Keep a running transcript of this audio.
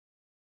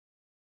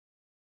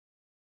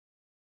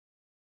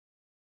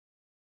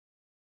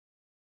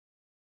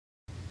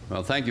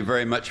Well, thank you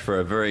very much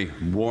for a very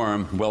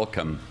warm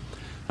welcome.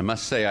 I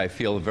must say I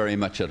feel very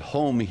much at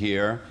home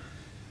here.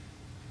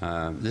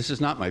 This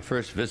is not my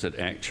first visit,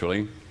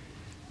 actually.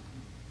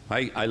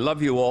 I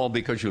love you all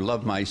because you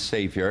love my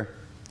Savior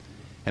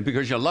and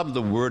because you love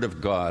the Word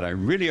of God. I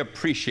really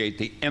appreciate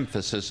the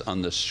emphasis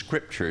on the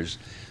Scriptures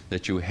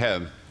that you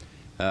have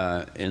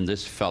in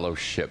this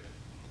fellowship.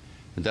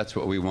 And that's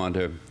what we want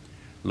to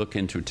look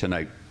into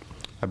tonight.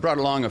 I brought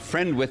along a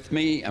friend with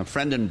me, a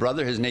friend and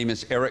brother. His name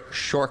is Eric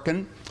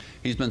Shorkin.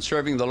 He's been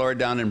serving the Lord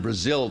down in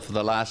Brazil for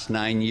the last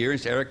 9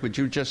 years. Eric, would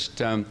you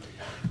just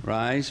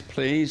rise,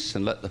 please,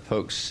 and let the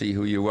folks see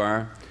who you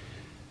are?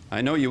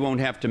 I know you won't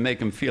have to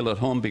make him feel at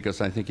home because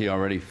I think he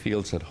already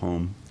feels at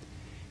home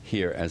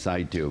here as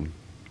I do.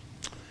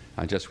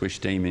 I just wish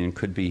Damien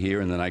could be here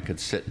and then I could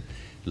sit,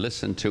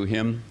 listen to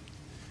him.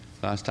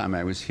 Last time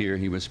I was here,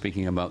 he was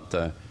speaking about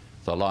the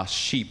lost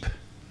sheep.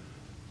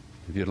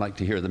 If you'd like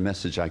to hear the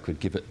message, I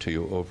could give it to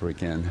you over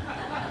again.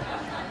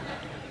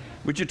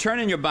 Would you turn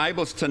in your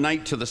Bibles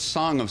tonight to the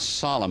Song of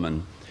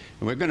Solomon?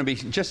 And we're going to be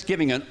just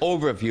giving an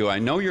overview. I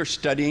know you're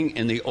studying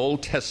in the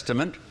Old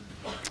Testament.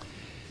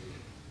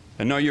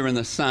 I know you're in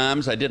the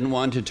Psalms. I didn't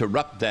want to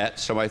interrupt that,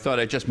 so I thought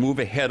I'd just move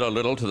ahead a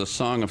little to the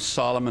Song of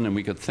Solomon and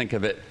we could think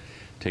of it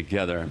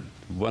together.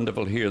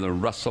 Wonderful to hear the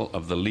rustle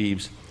of the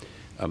leaves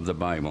of the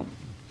Bible.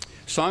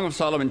 Song of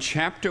Solomon,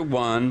 chapter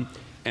 1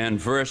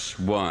 and verse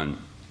 1.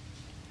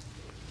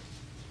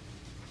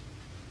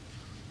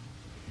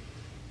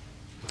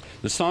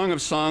 The Song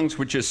of Songs,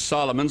 which is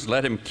Solomon's,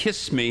 let him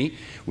kiss me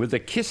with the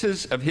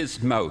kisses of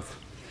his mouth.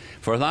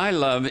 For thy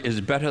love is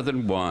better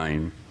than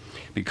wine.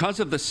 Because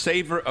of the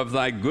savor of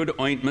thy good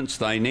ointments,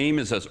 thy name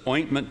is as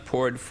ointment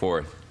poured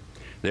forth.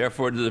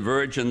 Therefore do the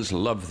virgins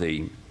love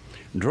thee.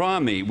 Draw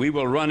me, we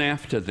will run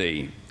after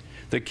thee.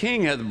 The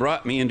king hath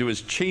brought me into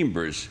his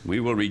chambers. We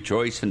will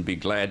rejoice and be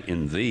glad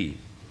in thee.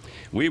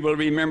 We will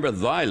remember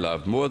thy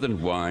love more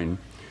than wine.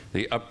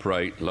 The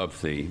upright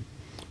love thee.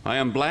 I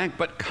am black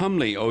but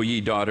comely, O ye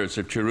daughters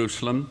of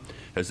Jerusalem,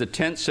 as the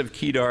tents of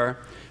Kedar,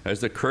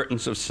 as the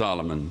curtains of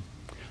Solomon.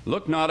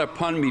 Look not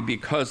upon me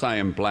because I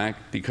am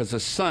black, because the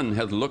sun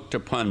hath looked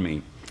upon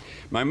me.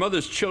 My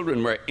mother's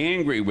children were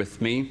angry with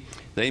me.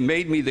 They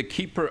made me the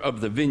keeper of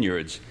the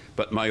vineyards,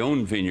 but my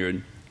own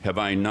vineyard have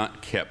I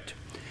not kept.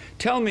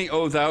 Tell me,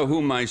 O thou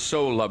whom my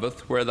soul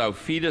loveth, where thou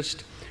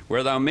feedest,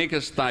 where thou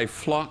makest thy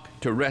flock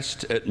to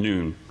rest at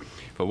noon.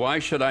 For why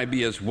should I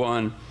be as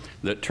one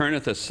that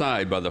turneth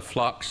aside by the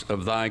flocks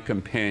of thy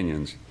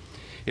companions?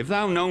 If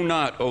thou know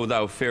not, O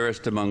thou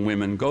fairest among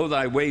women, go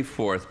thy way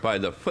forth by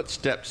the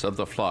footsteps of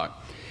the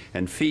flock,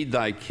 and feed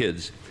thy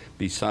kids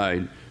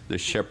beside the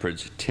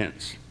shepherd's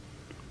tents.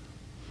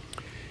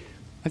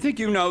 I think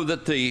you know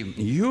that the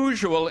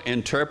usual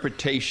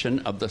interpretation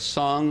of the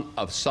Song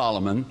of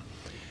Solomon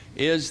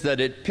is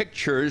that it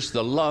pictures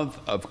the love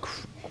of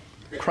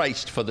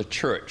Christ for the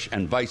church,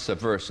 and vice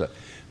versa,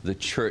 the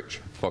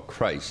church for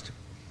Christ.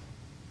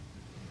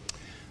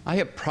 I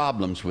have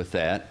problems with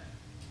that.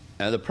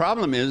 The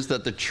problem is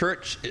that the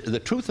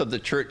truth of the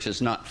church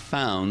is not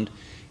found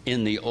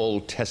in the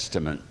Old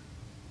Testament.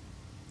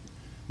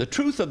 The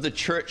truth of the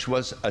church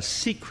was a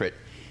secret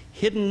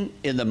hidden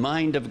in the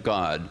mind of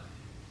God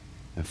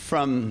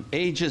from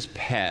ages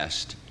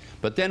past,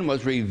 but then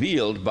was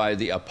revealed by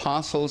the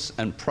apostles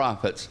and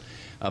prophets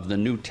of the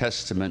New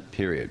Testament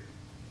period.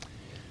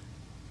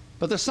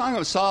 But the Song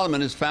of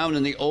Solomon is found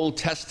in the Old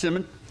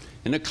Testament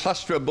in a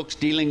cluster of books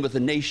dealing with the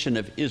nation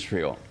of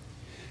Israel.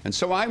 And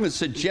so I would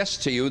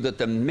suggest to you that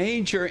the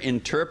major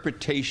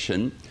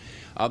interpretation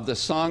of the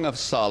Song of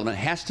Solomon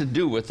has to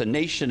do with the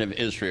nation of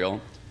Israel,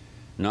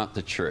 not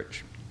the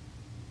church.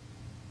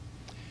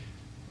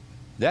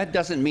 That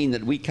doesn't mean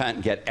that we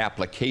can't get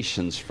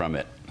applications from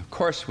it. Of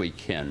course we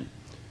can.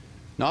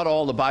 Not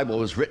all the Bible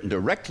was written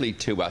directly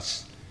to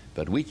us,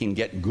 but we can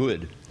get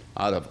good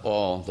out of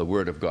all the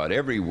Word of God.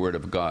 Every Word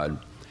of God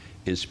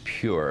is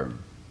pure.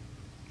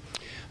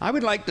 I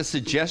would like to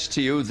suggest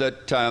to you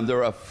that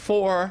there are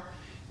 4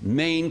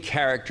 main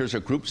characters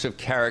or groups of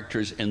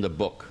characters in the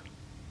book.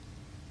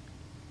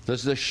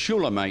 There's the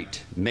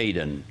Shulamite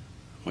maiden.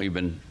 We've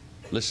been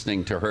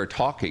listening to her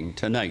talking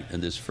tonight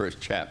in this first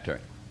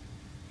chapter.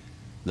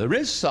 There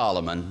is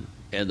Solomon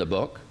in the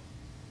book.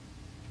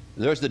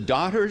 There's the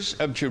daughters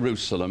of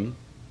Jerusalem.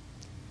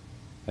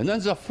 And then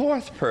there's a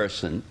 4th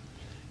person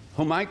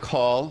whom I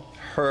call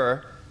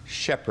her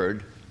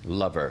shepherd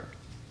lover.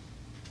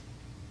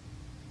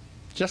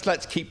 Just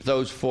let's keep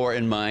those 4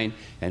 in mind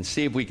and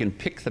see if we can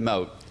pick them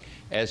out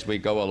as we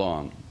go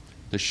along.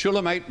 The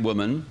Shulamite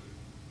woman,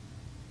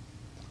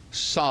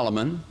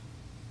 Solomon,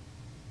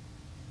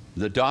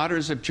 the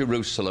daughters of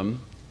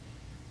Jerusalem,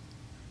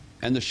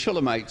 and the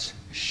Shulamite's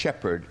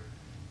shepherd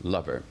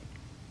lover.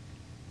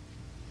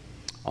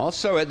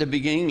 Also at the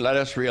beginning, let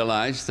us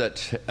realize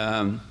that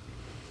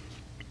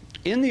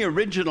in the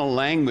original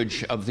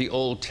language of the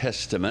Old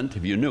Testament,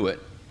 if you knew it,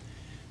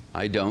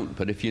 I don't,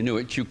 but if you knew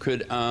it, you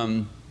could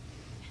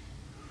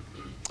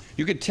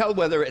tell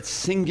whether it's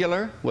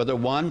singular, whether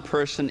one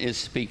person is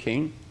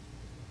speaking,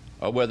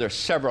 or whether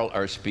several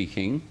are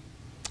speaking.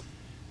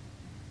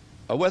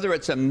 or whether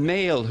it's a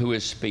male who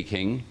is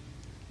speaking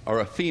or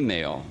a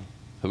female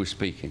who is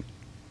speaking.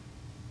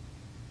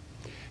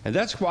 And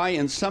that's why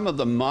in some of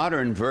the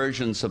modern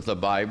versions of the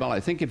Bible,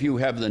 I think if you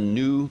have the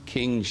New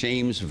King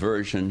James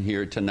Version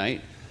here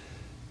tonight,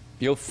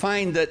 you'll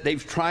find that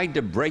they've tried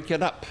to break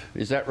it up.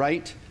 Is that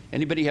right?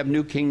 Anybody have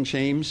New King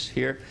James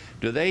here?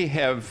 Do they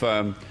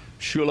have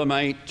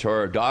Shulamite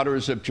or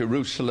Daughters of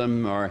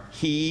Jerusalem or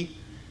he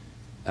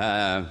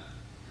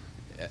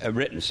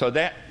written? So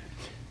that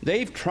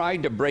they've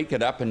tried to break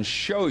it up and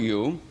show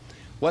you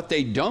what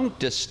they don't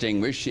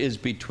distinguish is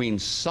between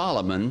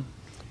Solomon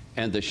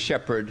and the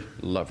shepherd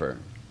lover.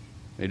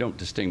 They don't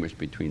distinguish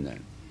between that.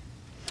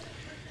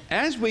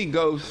 As we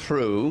go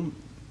through,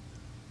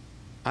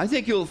 I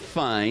think you'll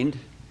find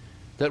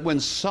that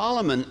when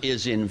Solomon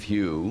is in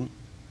view,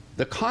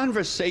 the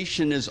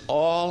conversation is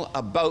all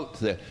about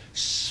the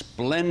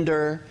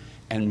splendor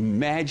and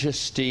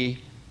majesty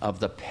of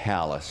the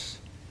palace.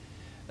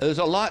 There's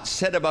a lot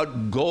said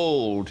about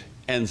gold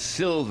and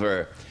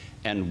silver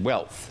and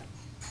wealth.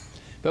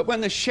 But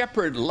when the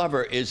shepherd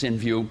lover is in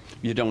view,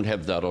 you don't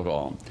have that at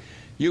all.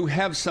 You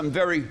have some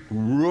very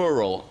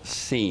rural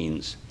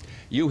scenes.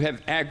 You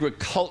have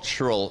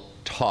agricultural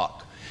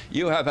talk.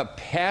 You have a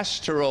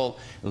pastoral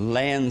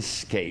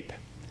landscape.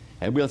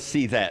 And we'll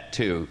see that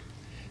too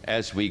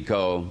as we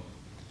go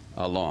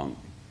along.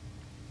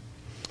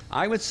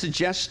 I would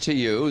suggest to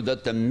you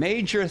that the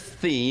major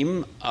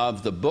theme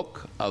of the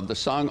book of the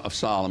Song of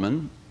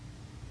Solomon,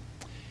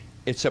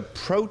 it's a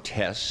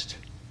protest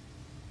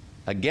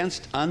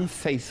against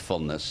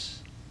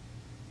unfaithfulness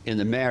in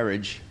the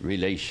marriage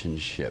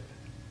relationship.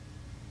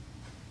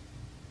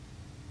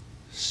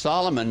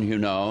 Solomon, you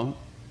know,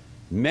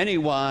 many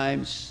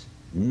wives,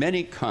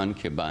 many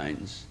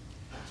concubines.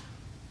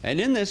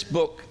 And in this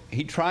book,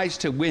 he tries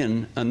to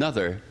win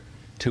another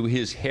to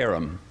his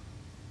harem,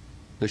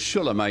 the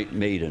Shulamite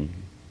maiden.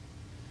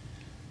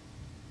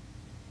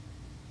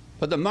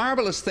 But the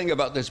marvelous thing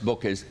about this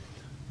book is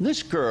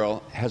this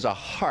girl has a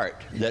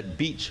heart that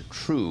beats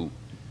true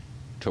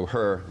to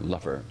her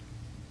lover.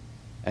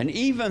 And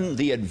even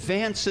the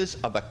advances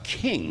of a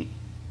king,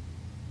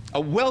 a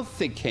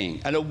wealthy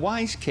king and a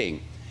wise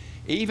king,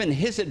 even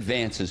his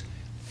advances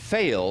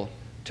fail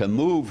to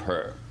move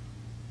her.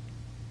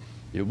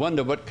 You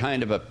wonder what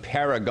kind of a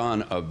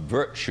paragon of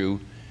virtue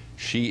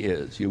she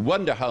is. You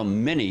wonder how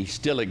many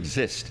still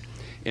exist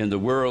in the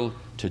world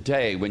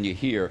today when you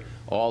hear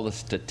all the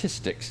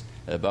statistics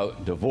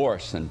about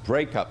divorce and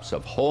breakups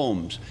of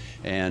homes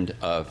and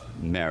of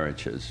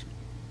marriages.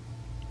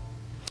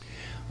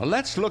 Well,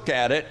 let's look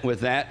at it with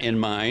that in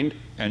mind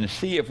and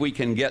see if we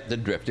can get the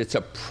drift. It's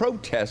a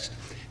protest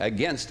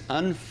against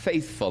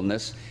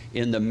unfaithfulness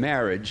in the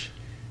marriage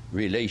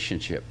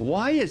relationship.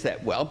 Why is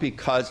that? Well,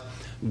 because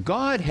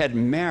God had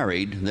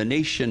married the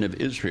nation of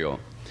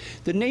Israel.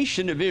 The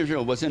nation of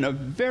Israel was in a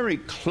very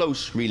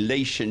close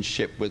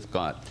relationship with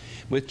God,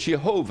 with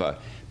Jehovah.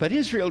 But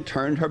Israel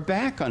turned her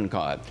back on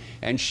God,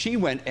 and she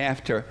went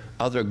after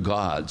other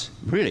gods.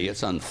 Really,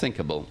 it's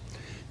unthinkable.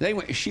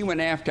 She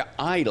went after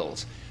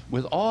idols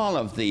with all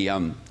of the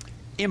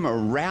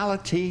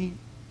immorality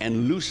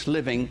and loose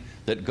living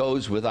that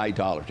goes with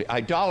idolatry.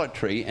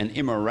 Idolatry and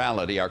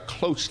immorality are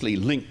closely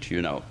linked,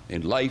 you know,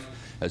 in life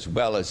as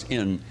well as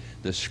in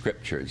the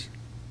scriptures.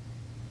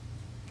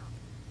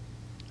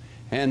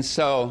 And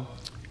so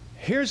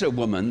here's a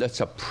woman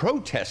that's a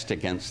protest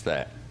against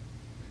that.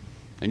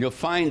 And you'll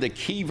find the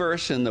key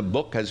verse in the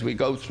book as we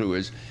go through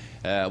is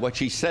what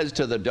she says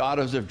to the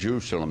daughters of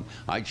Jerusalem.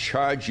 I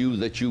charge you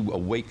that you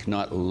awake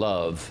not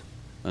love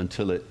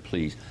until it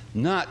please.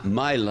 Not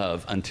my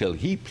love until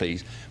he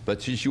please,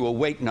 but as you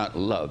awake not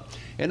love.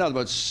 In other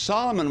words,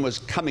 Solomon was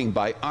coming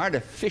by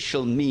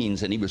artificial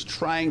means, and he was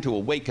trying to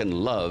awaken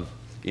love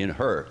in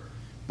her,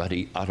 but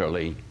he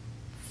utterly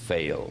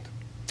failed.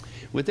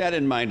 With that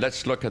in mind,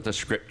 let's look at the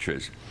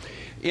scriptures.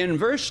 In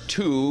verse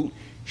 2,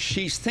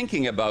 she's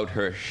thinking about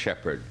her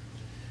shepherd.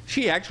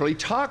 She actually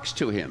talks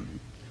to him.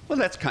 Well,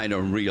 that's kind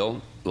of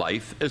real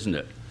life, isn't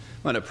it?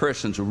 When a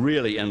person's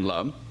really in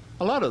love,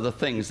 a lot of the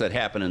things that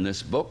happen in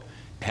this book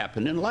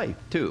happen in life,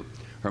 too.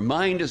 Her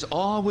mind is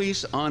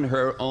always on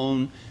her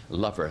own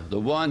lover, the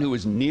one who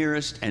is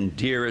nearest and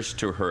dearest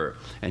to her.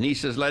 And he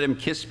says, let him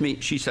kiss me.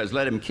 She says,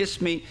 let him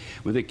kiss me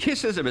with the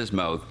kisses of his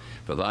mouth,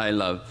 for thy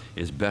love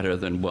is better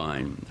than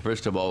wine.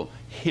 First of all,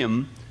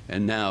 him,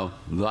 and now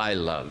thy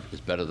love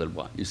is better than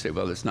wine. You say,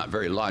 well, it's not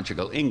very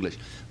logical English.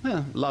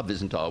 Well, love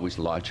isn't always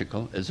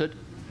logical, is it?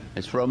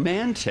 It's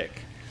romantic.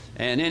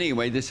 And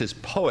anyway, this is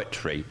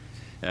poetry.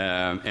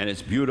 And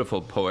it's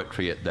beautiful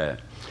poetry at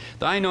that.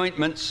 Thine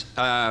ointments,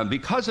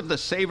 because of the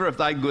savor of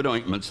thy good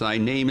ointments, thy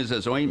name is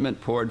as ointment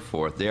poured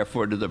forth.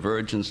 Therefore do the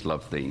virgins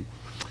love thee.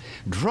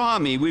 Draw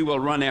me, we will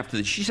run after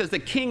thee. She says, the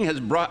king has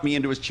brought me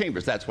into his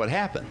chambers. That's what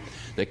happened.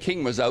 The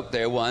king was out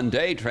there one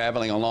day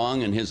traveling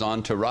along in his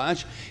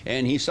entourage,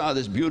 and he saw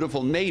this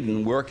beautiful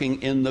maiden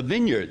working in the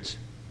vineyards.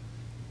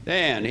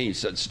 And he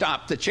said,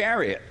 stop the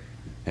chariot.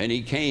 And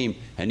he came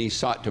and he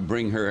sought to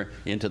bring her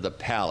into the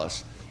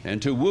palace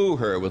and to woo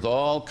her with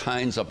all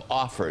kinds of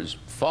offers.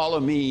 Follow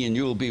me and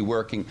you'll be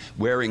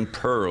wearing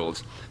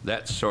pearls,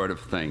 that sort of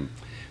thing.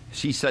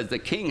 She says, the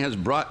king has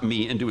brought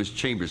me into his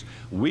chambers.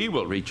 We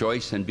will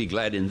rejoice and be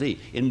glad in thee.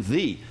 In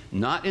thee,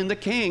 not in the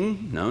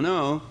king,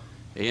 no,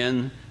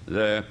 in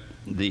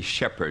the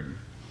shepherd.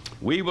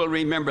 We will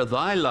remember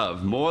thy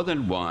love more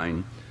than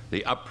wine.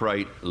 The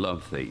upright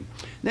love thee.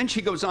 Then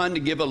she goes on to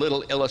give a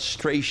little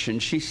illustration.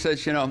 She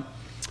says, you know,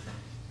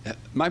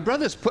 my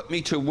brothers put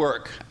me to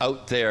work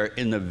out there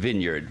in the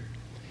vineyard,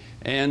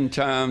 and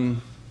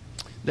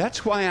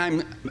that's why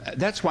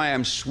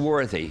I'm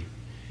swarthy.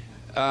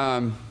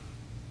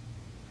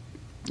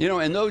 You know,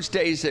 in those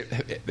days,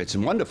 it's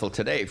wonderful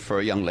today for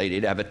a young lady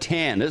to have a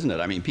tan, isn't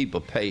it? I mean,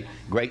 people pay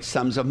great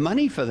sums of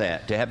money for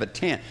that, to have a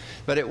tan.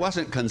 But it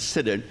wasn't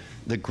considered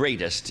the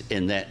greatest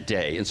in that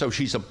day. And so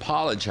she's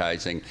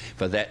apologizing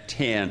for that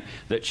tan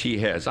that she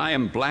has. I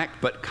am black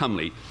but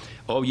comely.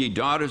 O ye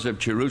daughters of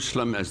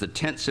Jerusalem, as the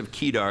tents of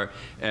Kedar,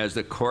 as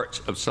the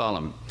courts of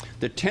Solomon.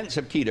 The tents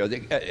of Kedar.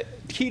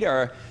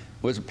 Kedar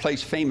was a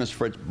place famous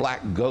for its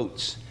black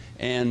goats.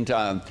 And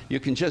you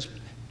can just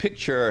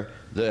picture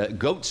the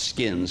goat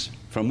skins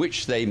from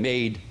which they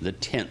made the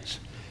tents.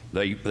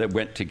 They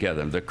went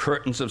together, the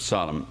curtains of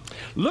Solomon.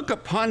 Look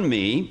upon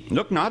me,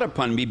 look not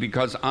upon me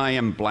because I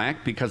am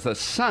black, because the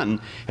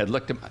sun had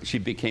looked, she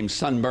became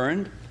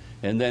sunburned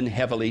and then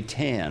heavily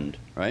tanned,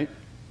 right?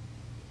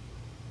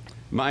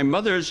 My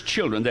mother's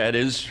children, that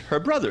is, her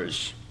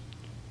brothers,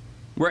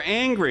 were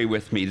angry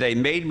with me. They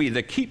made me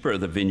the keeper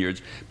of the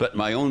vineyards, but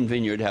my own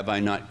vineyard have I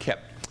not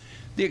kept.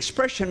 The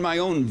expression, my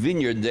own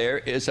vineyard, there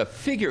is a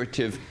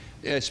figurative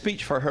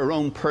speech for her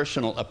own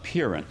personal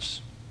appearance.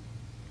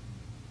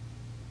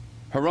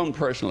 Her own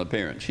personal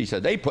appearance. She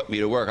said, they put me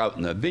to work out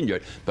in the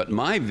vineyard, but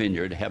my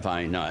vineyard have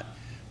I not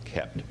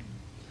kept.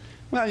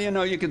 Well, you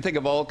know, you can think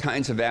of all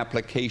kinds of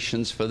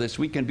applications for this.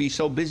 We can be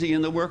so busy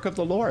in the work of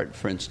the Lord,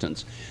 for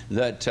instance,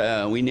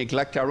 that we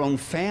neglect our own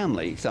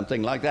family,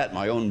 something like that.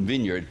 My own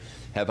vineyard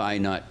have I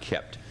not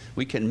kept.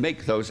 We can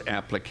make those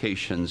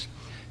applications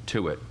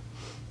to it.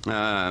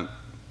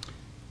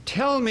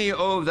 Tell me,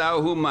 O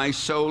thou whom my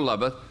soul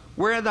loveth,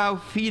 where thou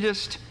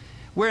feedest,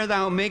 where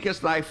thou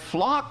makest thy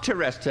flock to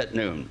rest at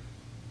noon.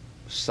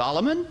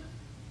 Solomon?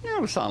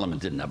 No, Solomon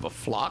didn't have a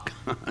flock.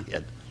 He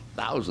had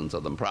thousands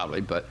of them probably,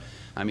 but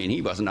I mean,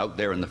 he wasn't out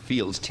there in the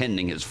fields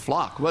tending his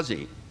flock, was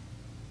he?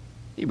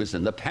 He was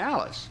in the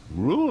palace,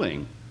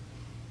 ruling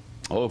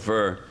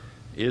over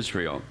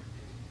Israel.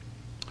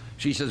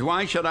 She says,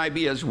 why should I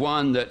be as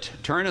one that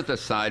turneth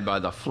aside by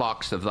the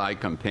flocks of thy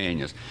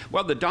companions?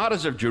 Well, the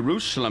daughters of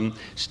Jerusalem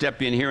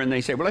step in here and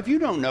they say, well, if you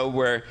don't know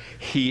where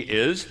he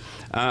is,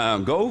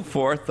 go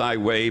forth thy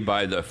way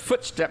by the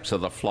footsteps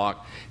of the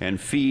flock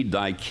and feed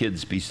thy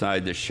kids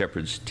beside the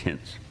shepherd's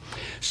tents.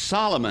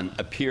 Solomon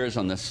appears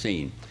on the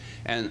scene.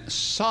 And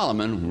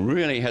Solomon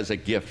really has a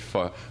gift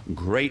for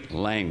great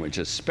language,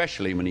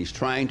 especially when he's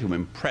trying to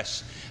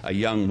impress a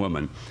young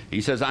woman.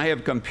 He says, I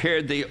have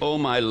compared thee, O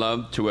my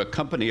love, to a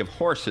company of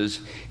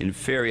horses in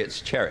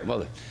Pharaoh's chariot.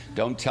 Well,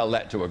 don't tell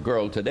that to a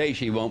girl today.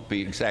 She won't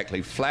be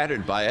exactly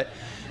flattered by it.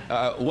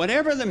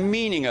 Whatever the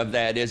meaning of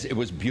that is, it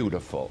was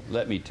beautiful,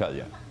 let me tell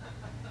you.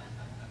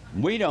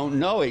 We don't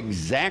know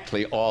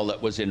exactly all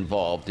that was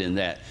involved in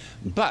that,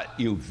 but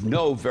you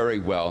know very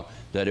well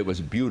that it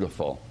was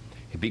beautiful,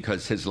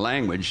 because his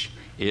language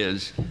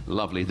is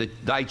lovely.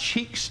 Thy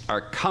cheeks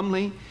are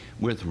comely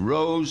with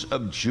rows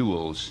of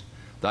jewels,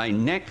 thy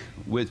neck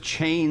with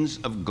chains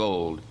of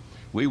gold.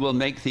 We will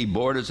make thee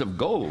borders of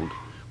gold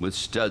with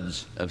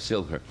studs of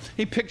silver.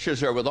 He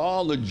pictures her with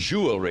all the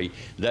jewelry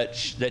that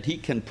he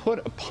can put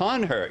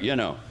upon her, you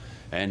know.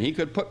 And he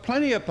could put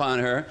plenty upon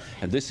her,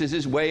 and this is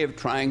his way of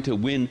trying to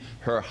win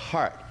her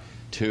heart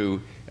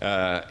to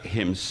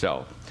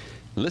himself.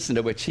 Listen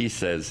to what she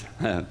says.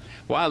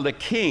 While the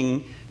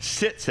king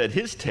sits at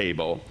his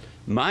table,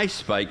 my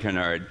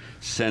spikenard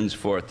sends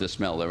forth the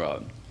smell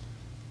thereof.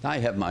 I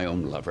have my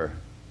own lover.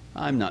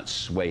 I'm not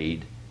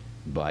swayed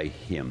by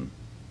him.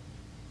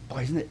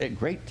 Boy, isn't it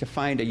great to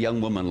find a young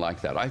woman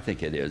like that? I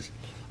think it is.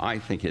 I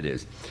think it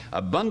is.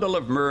 A bundle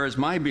of myrrh,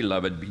 my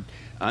beloved,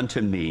 unto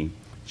me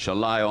shall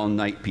lie all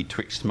night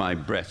betwixt my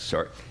breasts,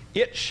 or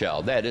it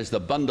shall, that is the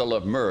bundle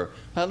of myrrh,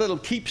 a little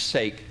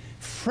keepsake,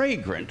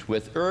 fragrant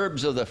with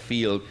herbs of the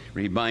field,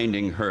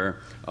 reminding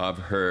her of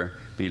her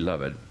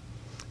beloved.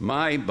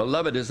 My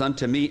beloved is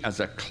unto me as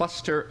a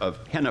cluster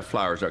of henna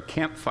flowers, or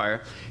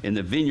campfire in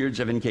the vineyards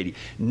of Engedi.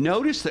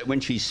 Notice that when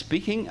she's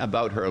speaking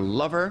about her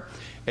lover,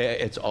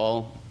 it's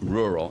all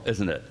rural,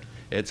 isn't it?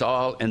 It's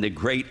all in the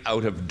great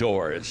out of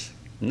doors.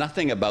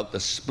 Nothing about the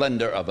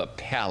splendor of a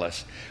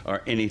palace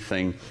or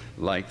anything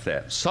like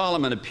that.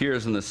 Solomon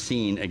appears on the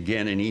scene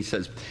again, and he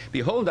says,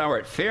 behold, thou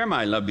art fair,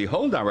 my love.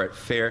 Behold, thou art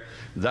fair.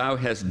 Thou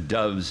hast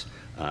dove's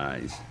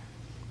eyes.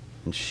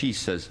 And she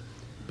says,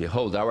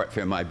 behold, thou art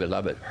fair, my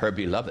beloved. Her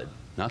beloved,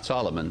 not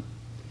Solomon.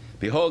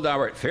 Behold, thou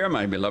art fair,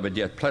 my beloved,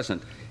 yet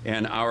pleasant,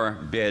 and our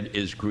bed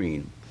is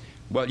green.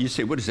 Well, you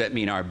say, what does that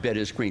mean, our bed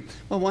is green?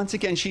 Well, once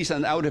again, she's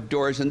out of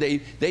doors, and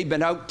they've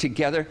been out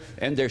together,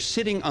 and they're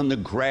sitting on the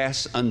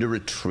grass under a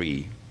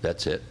tree.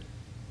 That's it.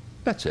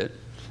 That's it.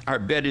 Our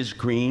bed is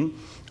green.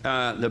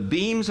 The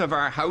beams of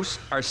our house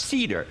are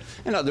cedar.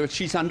 In other words,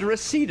 she's under a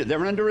cedar.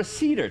 They're under a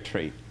cedar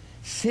tree,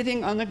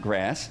 sitting on the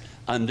grass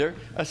under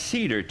a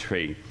cedar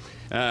tree.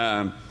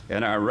 And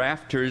our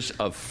rafters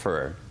of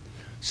fir.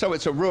 So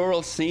it's a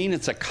rural scene.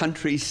 It's a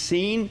country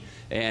scene.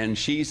 And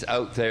she's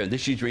out there.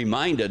 She's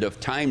reminded of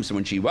times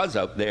when she was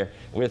out there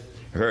with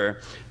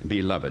her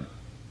beloved.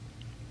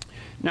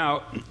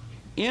 Now,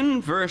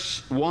 in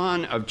verse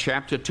 1 of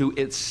chapter 2,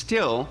 it's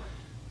still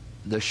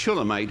the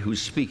Shulamite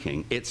who's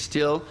speaking. It's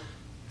still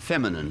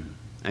feminine.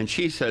 And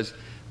she says,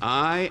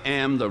 I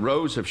am the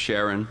rose of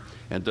Sharon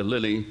and the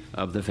lily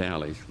of the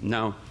valleys.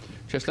 Now,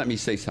 just let me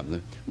say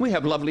something. We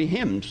have lovely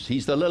hymns.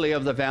 He's the lily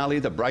of the valley,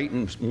 the bright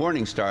and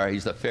morning star.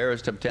 He's the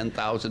fairest of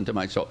 10,000 to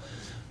my soul.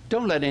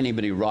 Don't let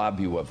anybody rob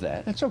you of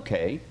that. That's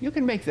okay. You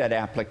can make that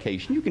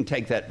application. You can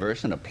take that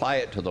verse and apply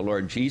it to the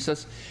Lord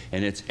Jesus,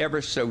 and it's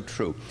ever so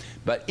true.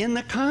 But in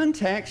the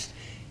context,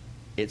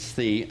 it's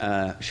the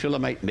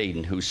Shulamite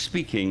maiden who's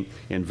speaking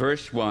in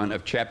verse 1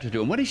 of chapter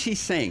 2. And what is she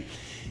saying?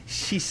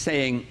 She's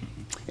saying,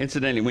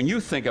 incidentally, when you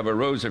think of a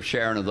rose of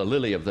Sharon or the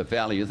lily of the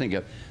valley, you think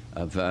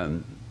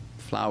of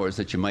flowers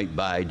that you might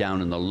buy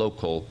down in the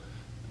local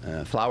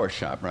flower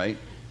shop, right?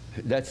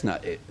 That's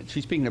not it.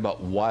 She's speaking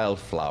about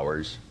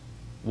wildflowers,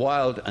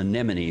 wild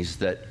anemones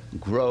that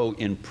grow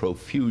in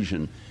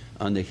profusion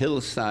on the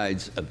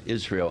hillsides of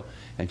Israel.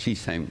 And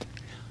she's saying,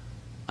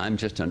 I'm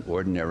just an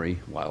ordinary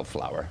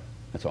wildflower.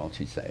 That's all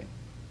she's saying.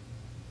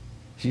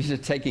 She's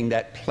just taking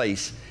that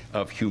place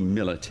of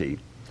humility.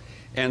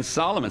 And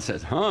Solomon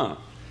says,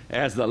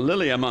 as the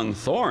lily among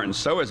thorns,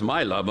 so is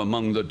my love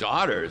among the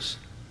daughters.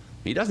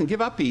 He doesn't give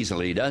up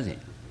easily, does he?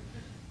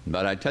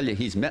 But I tell you,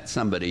 he's met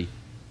somebody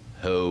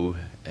who,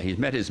 he's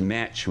met his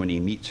match when he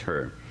meets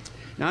her.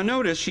 Now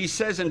notice, she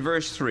says in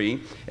verse 3,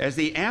 as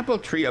the apple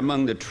tree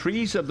among the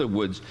trees of the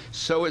woods,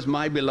 so is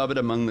my beloved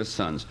among the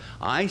sons.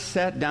 I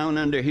sat down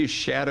under his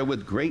shadow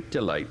with great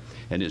delight,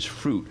 and his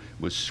fruit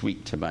was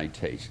sweet to my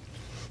taste.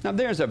 Now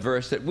there's a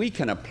verse that we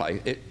can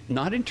apply,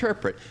 not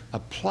interpret,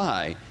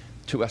 apply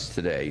to us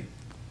today.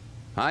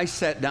 I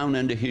sat down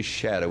under his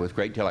shadow with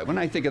great delight. When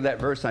I think of that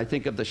verse, I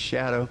think of the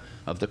shadow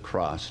of the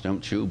cross,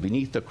 don't you?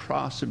 Beneath the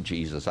cross of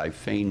Jesus, I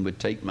fain would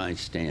take my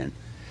stand.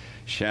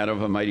 Shadow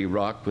of a mighty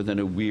rock within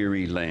a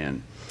weary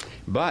land.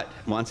 But,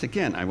 once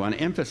again, I want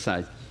to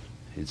emphasize,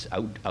 it's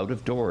out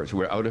of doors.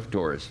 We're out of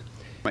doors.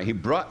 He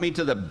brought me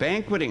to the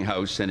banqueting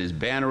house, and his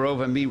banner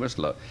over me was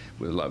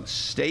love.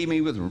 Stay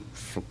me with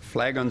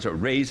flagons or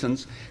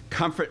raisins.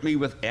 Comfort me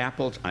with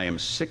apples. I am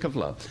sick of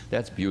love.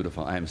 That's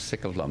beautiful. I am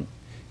sick of love.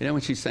 You know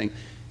what she's saying?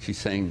 She's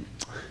saying,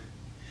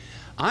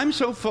 I'm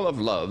so full of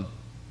love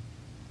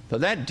for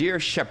that dear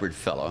shepherd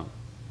fellow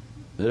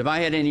that if I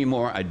had any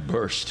more, I'd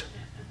burst.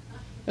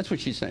 That's what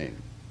she's saying.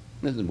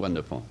 This is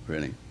wonderful,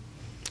 really.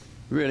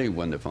 Really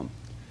wonderful.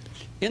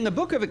 In the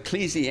book of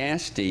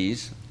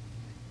Ecclesiastes,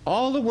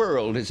 all the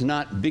world is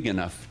not big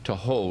enough to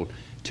hold,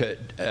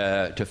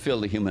 to fill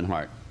the human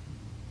heart.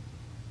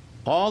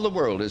 All the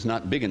world is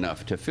not big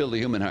enough to fill the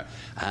human heart.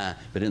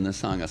 But in the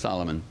Song of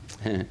Solomon,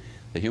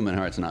 the human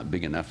heart's not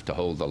big enough to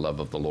hold the love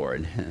of the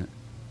Lord.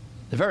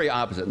 The very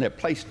opposite. And they're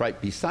placed right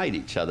beside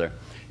each other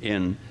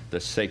in the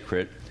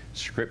sacred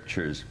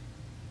scriptures.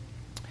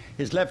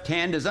 His left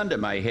hand is under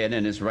my head,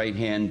 and his right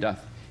hand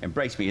doth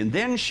embrace me. And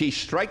then she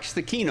strikes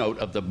the keynote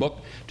of the book.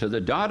 To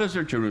the daughters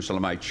of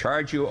Jerusalem, I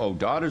charge you, O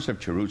daughters of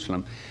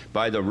Jerusalem,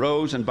 by the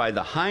roes and by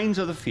the hinds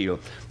of the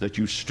field, that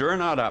you stir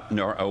not up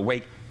nor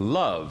awake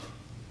love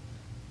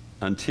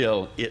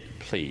until it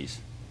please.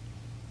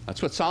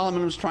 That's what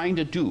Solomon was trying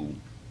to do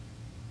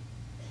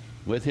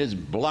with his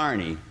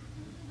blarney,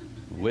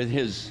 with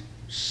his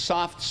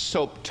soft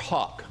soap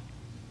talk,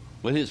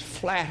 with his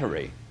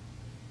flattery.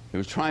 He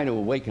was trying to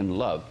awaken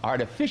love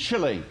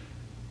artificially.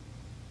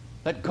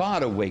 Let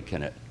God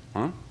awaken it,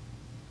 And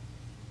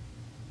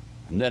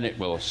then it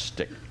will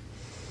stick.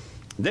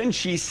 Then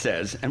she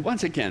says, and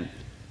once again,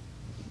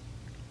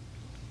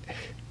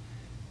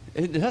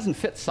 it doesn't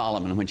fit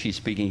Solomon when she's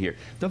speaking here.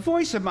 The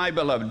voice of my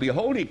beloved,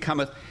 behold, he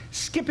cometh,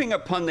 skipping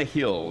upon the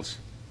hills.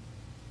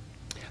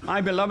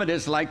 My beloved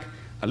is like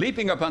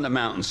leaping upon the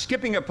mountains,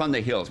 skipping upon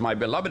the hills. My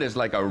beloved is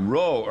like a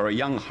roe or a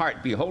young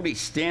hart. Behold, he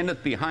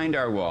standeth behind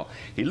our wall.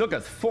 He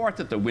looketh forth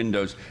at the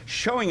windows,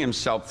 showing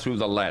himself through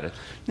the lattice.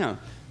 Now,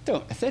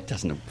 that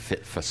doesn't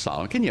fit for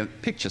Solomon. Can you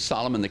picture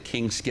Solomon the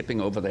king skipping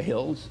over the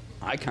hills?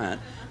 I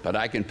can't, but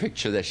I can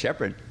picture the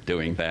shepherd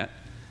doing that.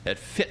 It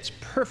fits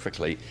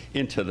perfectly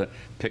into the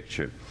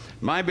picture.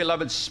 My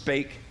beloved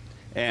spake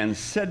and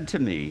said to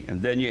me,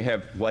 and then you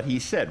have what he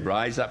said,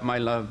 rise up, my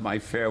love, my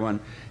fair one,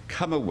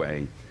 come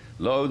away.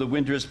 Lo, the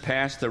winter is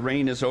past, the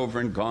rain is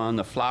over and gone,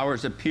 the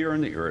flowers appear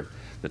in the earth,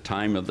 the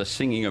time of the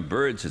singing of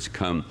birds has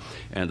come,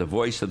 and the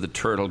voice of the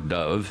turtle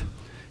dove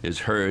is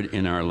heard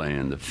in our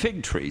land. The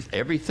fig trees,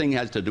 everything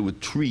has to do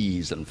with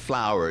trees and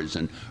flowers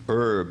and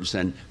herbs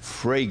and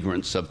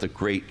fragrance of the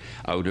great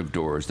out of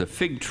doors. The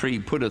fig tree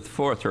putteth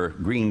forth her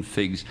green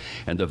figs,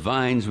 and the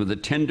vines with the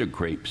tender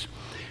grapes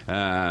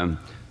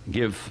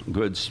give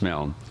good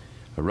smell.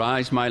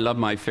 Arise, my love,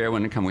 my fair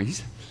one, and come away. He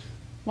said,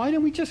 why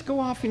don't we just go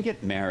off and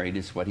get married,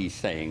 is what he's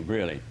saying,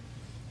 really.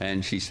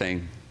 And she's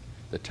saying,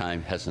 the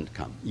time hasn't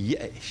come.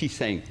 Yeah, she's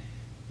saying,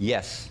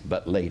 yes,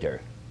 but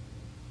later,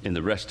 in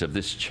the rest of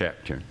this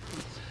chapter.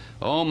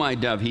 Oh, my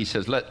dove, he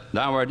says,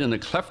 thou art in the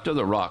cleft of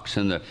the rocks,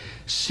 in the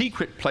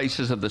secret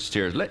places of the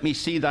stairs. Let me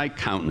see thy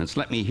countenance.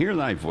 Let me hear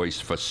thy voice,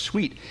 for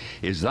sweet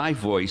is thy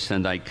voice,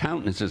 and thy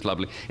countenance is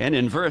lovely. And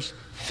in verse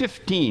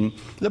 15,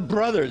 the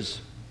brothers,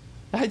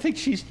 I think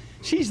she's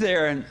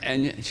there,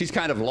 and she's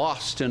kind of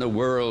lost in a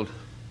world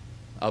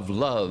of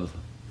love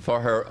for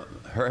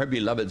her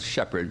beloved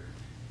shepherd.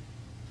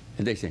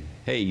 And they say,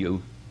 hey,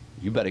 you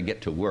better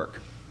get to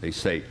work. They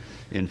say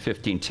in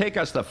 15, take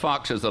us the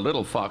foxes, the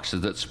little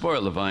foxes that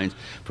spoil the vines,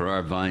 for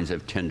our vines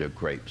have tender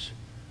grapes.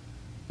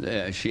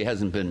 She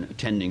hasn't been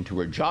attending to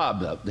her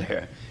job up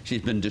there.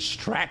 She's been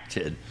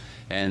distracted,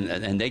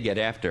 and they get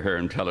after her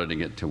and tell her to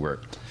get to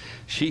work.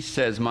 She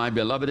says, my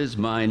beloved is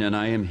mine, and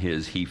I am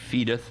his. He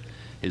feedeth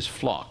his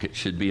flock. It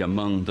should be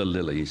among the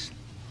lilies.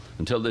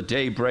 Until the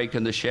day break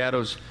and the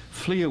shadows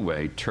flee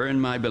away, turn,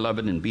 my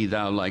beloved, and be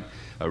thou like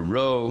a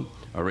roe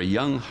or a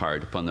young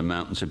hart upon the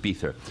mountains of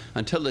Bether.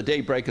 Until the day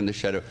break and the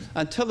shadow,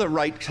 until the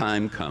right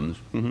time comes.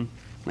 And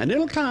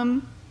it'll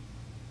come.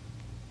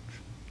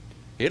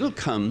 It'll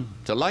come.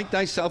 Delight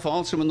thyself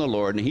also in the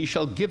Lord, and he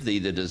shall give thee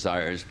the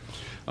desires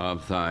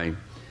of thy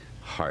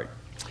heart.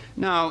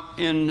 Now,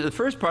 in the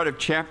first part of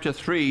chapter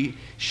 3,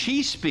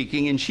 she's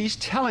speaking, and she's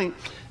telling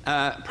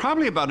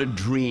probably about a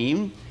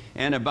dream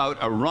and about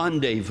a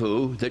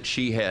rendezvous that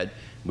she had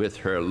with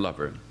her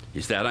lover.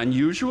 Is that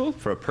unusual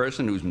for a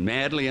person who's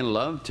madly in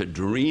love to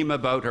dream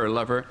about her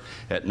lover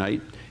at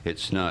night?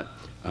 It's not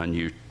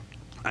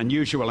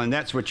unusual, and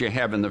that's what you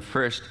have in the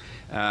first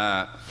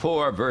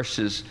 4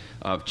 verses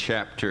of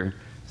chapter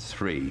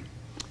 3.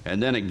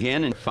 And then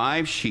again in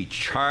 5, she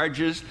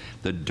charges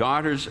the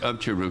daughters of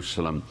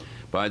Jerusalem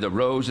by the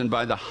roes and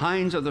by the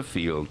hinds of the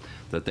field,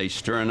 that they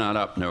stir not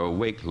up nor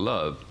awake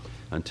love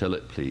until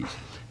it please.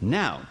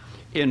 Now,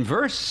 in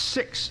verse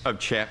 6 of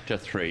chapter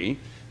 3,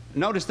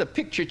 notice the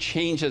picture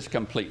changes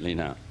completely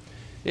now.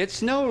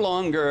 It's no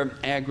longer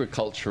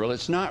agricultural,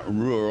 it's not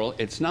rural,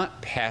 it's not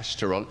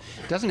pastoral.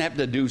 It doesn't have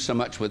to do so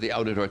much with the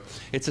outer door.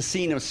 It's a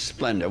scene of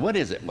splendor. What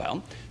is it?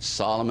 Well,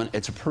 Solomon,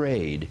 it's a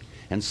parade.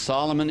 And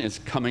Solomon is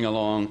coming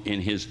along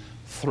in his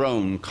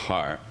throne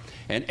car.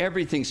 And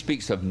everything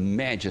speaks of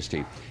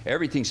majesty.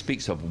 Everything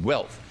speaks of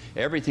wealth.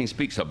 Everything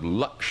speaks of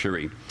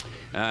luxury.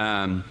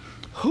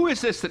 Who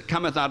is this that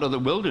cometh out of the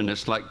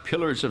wilderness like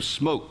pillars of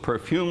smoke,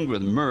 perfumed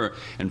with myrrh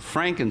and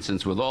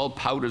frankincense, with all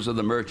powders of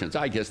the merchants?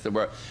 I guess there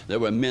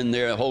were men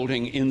there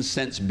holding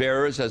incense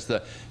bearers as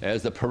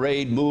the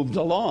parade moved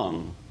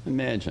along.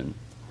 Imagine,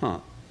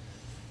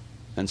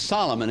 And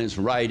Solomon is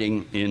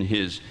riding in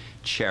his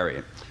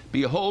chariot.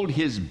 Behold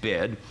his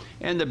bed,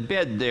 and the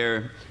bed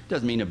there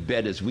doesn't mean a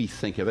bed as we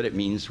think of it. It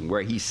means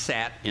where he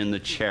sat in the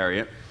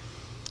chariot.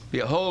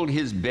 Behold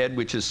his bed,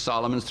 which is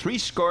Solomon's.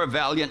 80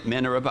 valiant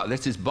men are about.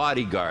 That's his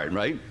bodyguard,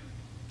 right?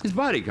 His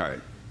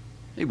bodyguard.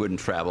 He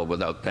wouldn't travel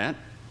without that.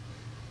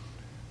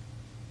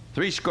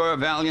 80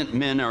 valiant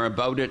men are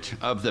about it,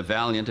 of the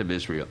valiant of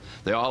Israel.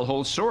 They all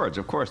hold swords.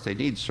 Of course, they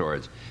need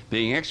swords.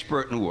 Being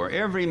expert in war,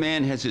 every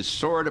man has his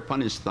sword upon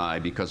his thigh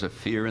because of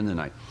fear in the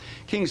night.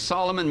 King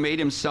Solomon made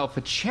himself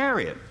a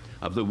chariot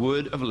of the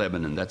wood of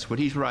Lebanon. That's what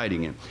he's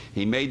riding in.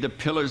 He made the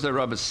pillars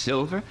thereof of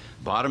silver,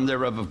 bottom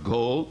thereof of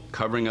gold,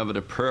 covering of it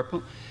of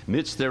purple,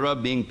 midst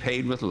thereof being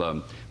paid with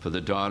love for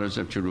the daughters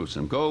of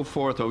Jerusalem. Go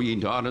forth, O ye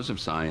daughters of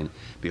Zion.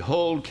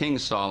 Behold King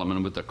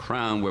Solomon with the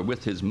crown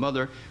wherewith his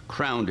mother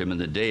crowned him in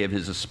the day of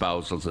his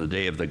espousals, the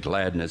day of the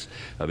gladness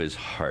of his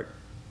heart.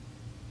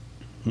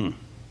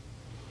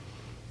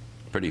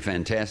 Pretty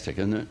fantastic,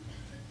 isn't it?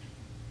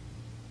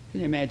 Can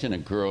you imagine a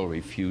girl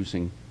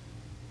refusing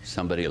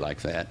somebody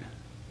like that?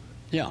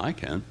 Yeah, I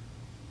can.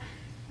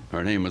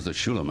 Her name was the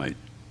Shulamite.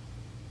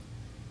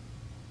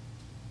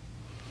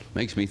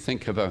 Makes me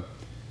think of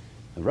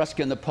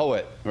Ruskin the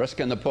poet.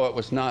 Ruskin the poet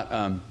was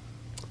not,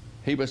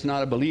 he was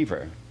not a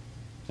believer.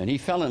 And he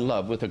fell in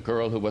love with a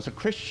girl who was a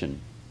Christian.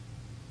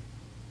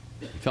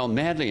 He fell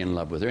madly in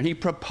love with her, and he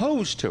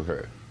proposed to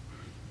her.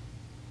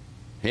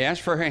 He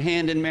asked for her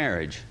hand in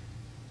marriage.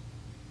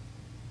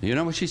 You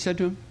know what she said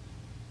to him?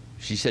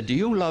 She said, do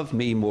you love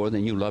me more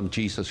than you love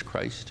Jesus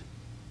Christ?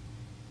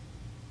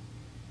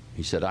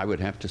 He said, I would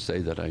have to say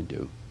that I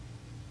do.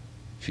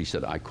 She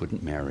said, I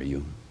couldn't marry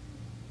you.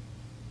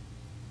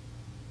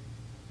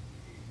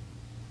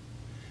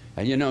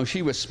 And you know,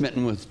 she was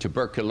smitten with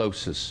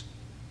tuberculosis.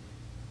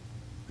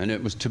 And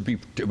it was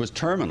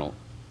terminal.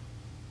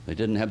 They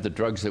didn't have the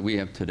drugs that we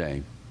have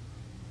today.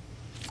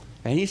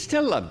 And he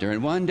still loved her.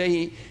 And one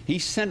day he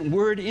sent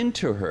word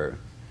into her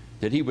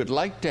that he would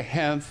like to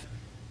have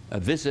a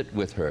visit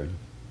with her.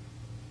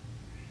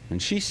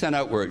 And she sent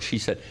out word. She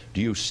said,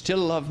 do you still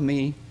love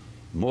me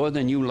more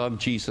than you love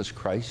Jesus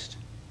Christ?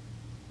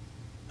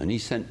 And he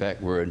sent back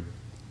word,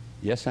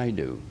 yes, I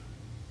do.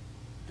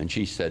 And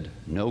she said,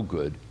 no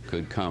good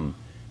could come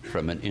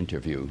from an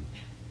interview.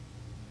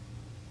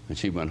 And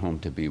she went home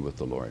to be with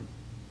the Lord.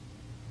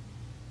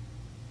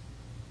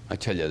 I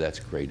tell you, that's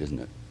great, isn't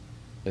it?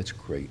 That's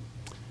great.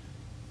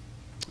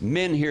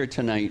 Men here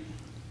tonight,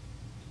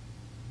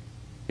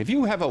 if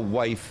you have a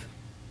wife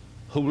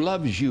who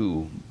loves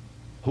you,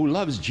 who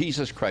loves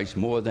Jesus Christ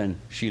more than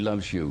she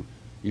loves you,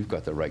 you've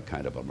got the right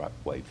kind of a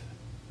wife.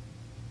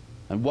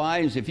 And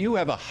wives, if you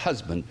have a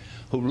husband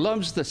who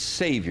loves the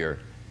Savior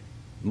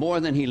more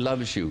than he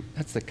loves you,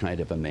 that's the kind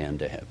of a man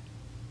to have.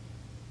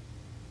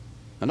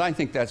 And I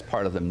think that's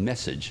part of the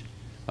message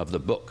of the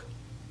book,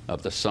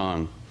 of the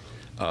Song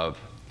of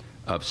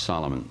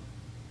Solomon.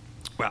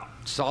 Well,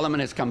 Solomon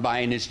has come by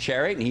in his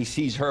chariot, and he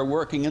sees her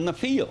working in the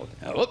field.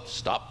 Oops,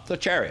 stop the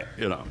chariot,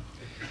 you know.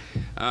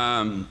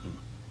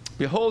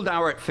 Behold,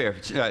 thou art fair,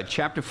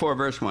 chapter 4,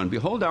 verse 1.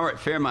 Behold, thou art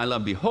fair, my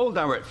love. Behold,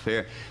 thou art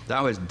fair.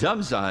 Thou hast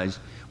dove's eyes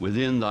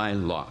within thy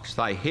locks.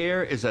 Thy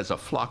hair is as a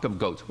flock of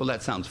goats. Well,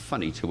 that sounds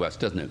funny to us,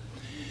 doesn't it?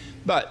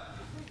 But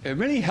it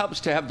really helps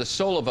to have the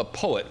soul of a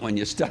poet when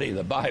you study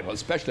the Bible,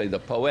 especially the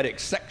poetic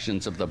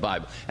sections of the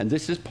Bible. And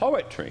this is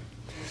poetry.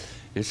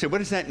 You say, what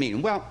does that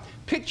mean? Well,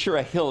 picture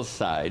a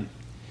hillside.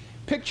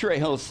 Picture a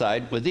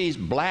hillside with these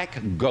black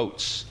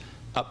goats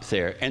up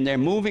there, and they're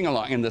moving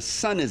along, and the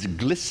sun is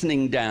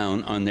glistening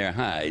down on their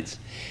hides.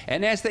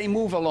 And as they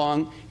move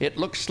along, it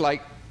looks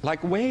like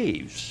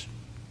waves,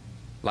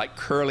 like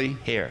curly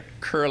hair,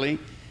 curly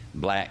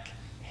black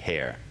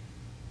hair.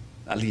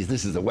 At least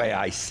this is the way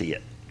I see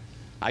it.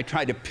 I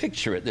try to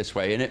picture it this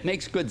way, and it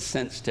makes good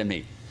sense to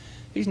me.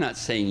 He's not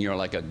saying you're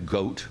like a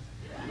goat.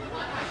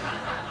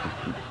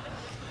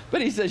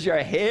 But he says your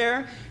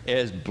hair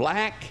is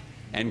black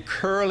and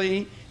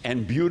curly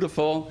and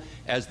beautiful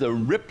as the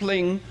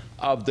rippling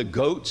of the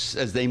goats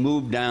as they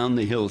move down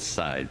the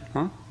hillside.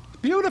 Huh?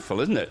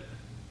 Beautiful, isn't it?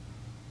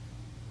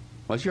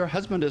 Was your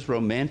husband as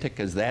romantic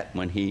as that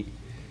when he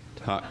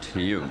talked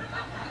to you?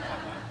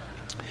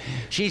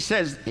 He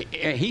says,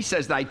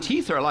 thy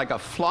teeth are like a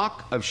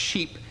flock of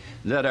sheep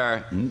that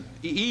are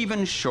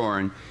even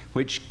shorn,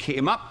 which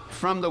came up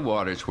from the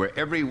waters, where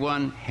every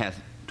one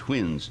hath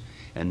twins,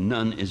 and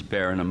none is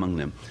barren among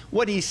them.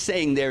 What he's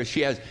saying there is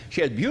she has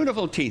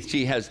beautiful teeth.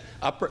 She has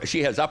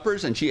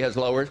uppers and she has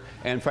lowers,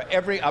 and for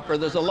every upper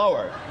there's a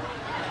lower.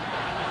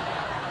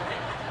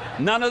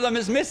 None of them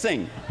is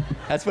missing.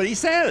 That's what he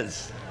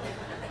says.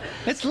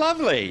 It's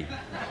lovely.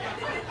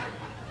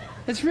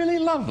 It's really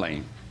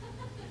lovely.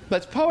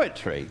 That's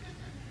poetry.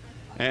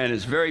 And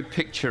it's very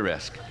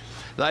picturesque.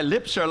 Thy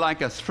lips are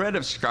like a thread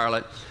of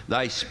scarlet.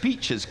 Thy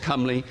speech is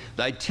comely.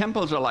 Thy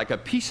temples are like a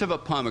piece of a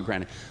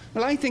pomegranate.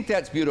 Well, I think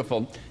that's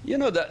beautiful. You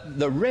know,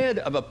 the red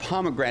of a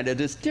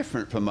pomegranate is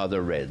different from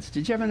other reds.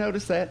 Did you ever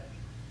notice that?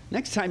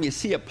 Next time you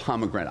see a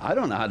pomegranate, I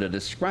don't know how to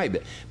describe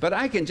it, but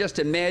I can just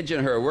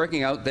imagine her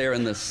working out there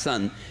in the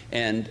sun,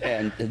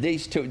 and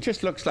these two, it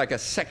just looks like a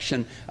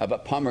section of a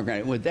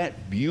pomegranate with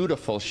that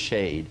beautiful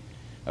shade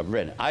of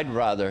red. I'd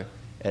rather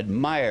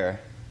admire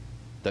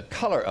the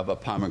color of a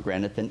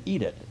pomegranate than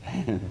eat it.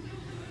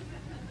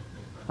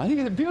 I think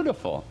it's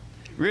beautiful,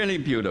 really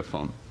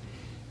beautiful.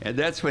 And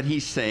that's what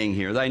he's saying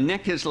here. Thy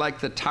neck is like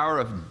the Tower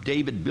of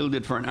David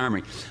builded for an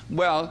army.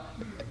 Well,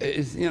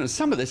 you know,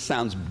 some of this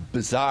sounds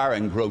bizarre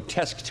and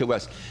grotesque to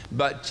us,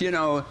 but, you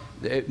know,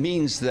 it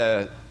means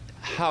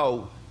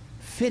how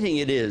fitting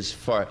it is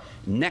for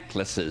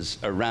necklaces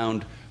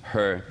around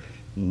her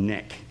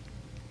neck.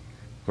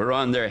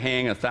 Whereon there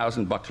hang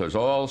 1,000 bucklers,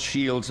 all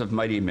shields of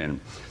mighty men.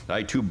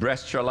 Thy two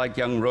breasts are like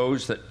young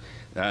roes that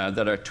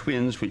are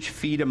twins, which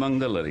feed among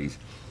the lilies.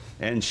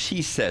 And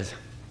she says,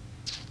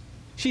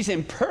 she's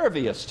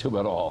impervious to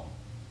it all.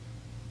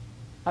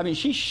 I mean,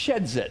 she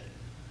sheds it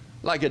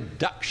like a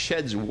duck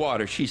sheds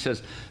water. She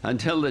says,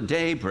 until the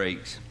day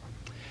breaks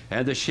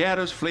and the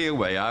shadows flee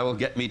away, I will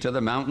get me to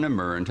the mountain of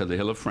myrrh and to the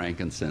hill of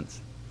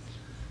frankincense.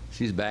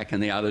 She's back in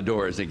the out of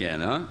doors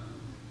again, huh?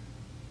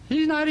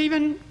 She's not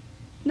even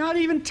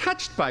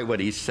touched by what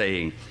he's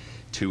saying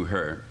to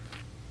her.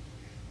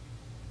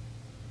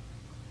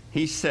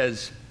 He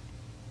says,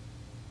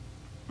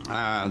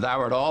 thou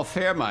art all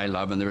fair, my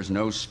love, and there is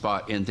no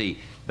spot in thee.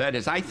 That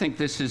is, I think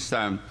this is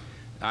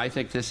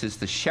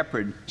the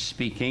shepherd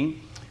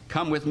speaking.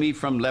 Come with me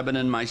from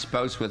Lebanon, my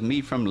spouse, with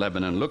me from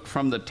Lebanon. Look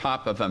from the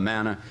top of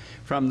Amana,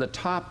 from the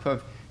top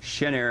of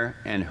Shenir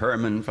and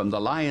Hermon, from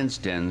the lion's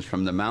dens,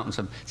 from the mountains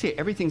of... See,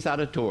 everything's out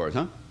of doors,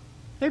 huh?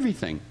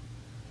 Everything.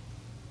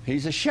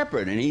 He's a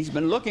shepherd, and he's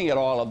been looking at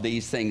all of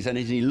these things, and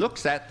as he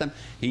looks at them,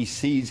 he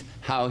sees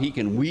how he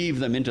can weave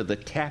them into the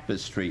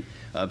tapestry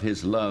of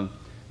his love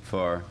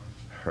for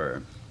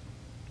her.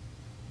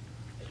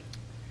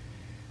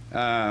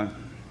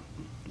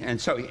 And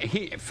so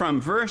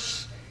from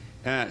verse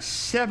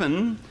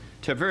 7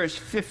 to verse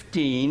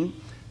 15,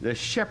 the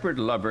shepherd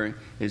lover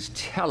is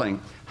telling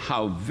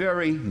how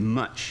very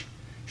much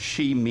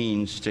she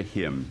means to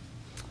him.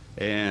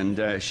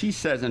 And she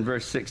says in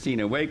verse 16,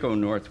 "Awake, O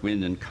north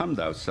wind, and come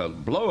thou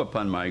south. Blow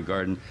upon my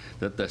garden,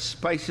 that the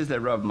spices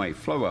thereof might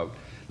flow out.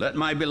 Let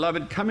my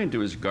beloved come into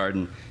his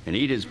garden and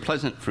eat his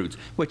pleasant fruits."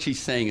 What she's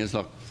saying is,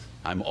 look,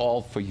 I'm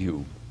all for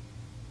you.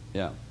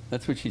 Yeah,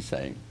 that's what she's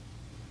saying.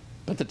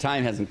 But the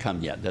time hasn't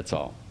come yet, that's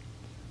all.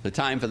 The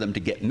time for them to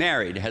get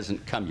married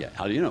hasn't come yet.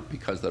 How do you know?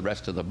 Because the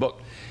rest of the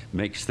book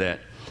makes that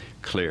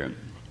clear.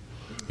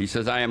 He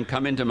says, "I am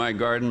come into my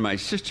garden, my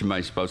sister,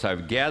 my spouse.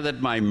 I've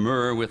gathered my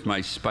myrrh with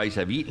my spice.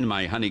 I've eaten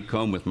my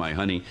honeycomb with my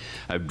honey.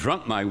 I've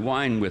drunk my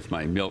wine with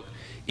my milk.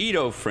 Eat,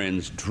 O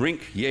friends,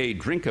 drink, yea,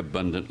 drink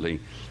abundantly,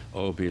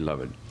 O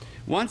beloved."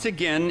 Once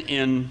again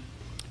in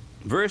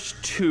verse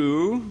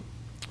 2,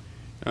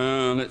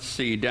 let's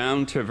see,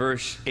 down to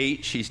verse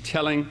 8, she's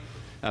telling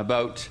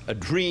about a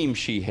dream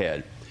she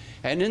had.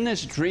 And in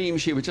this dream,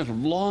 she was just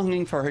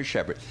longing for her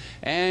shepherd.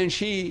 And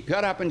she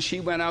got up and she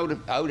went out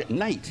at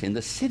night in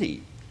the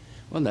city.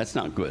 Well, that's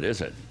not good,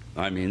 is it?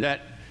 I mean,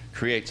 that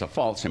creates a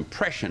false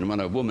impression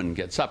when a woman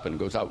gets up and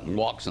goes out and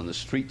walks on the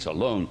streets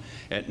alone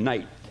at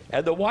night.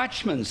 And the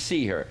watchmen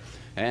see her,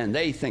 and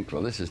they think,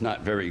 well, this is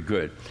not very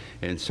good.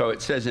 And so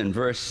it says in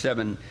verse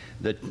 7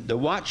 that the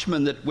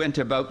watchmen that went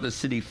about the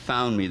city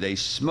found me. They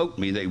smote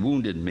me, they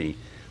wounded me.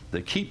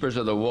 The keepers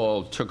of the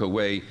wall took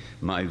away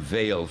my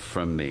veil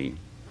from me.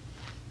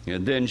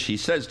 And then she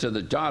says to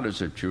the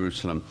daughters of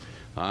Jerusalem,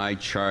 "I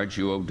charge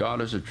you, O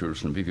daughters of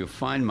Jerusalem, if you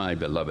find my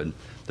beloved,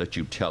 that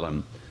you tell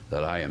him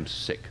that I am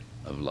sick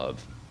of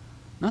love."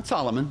 Not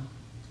Solomon,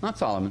 not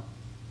Solomon.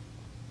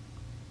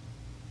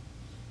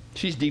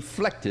 She's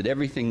deflected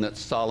everything that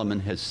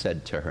Solomon has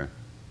said to her.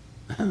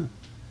 And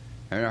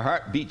her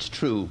heart beats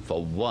true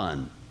for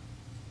one,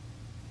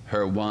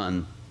 her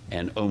one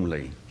and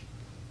only.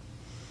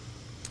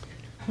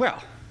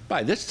 Well,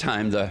 by this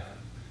time, the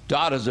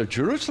daughters of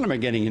Jerusalem are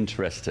getting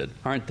interested,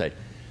 aren't they?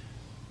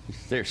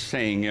 They're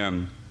saying,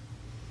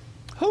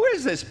 who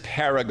is this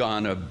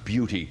paragon of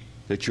beauty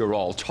that you're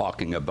all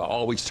talking about,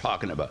 always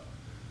talking about?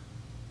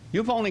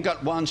 You've only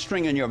got one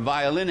string in your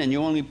violin, and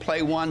you only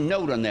play one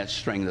note on that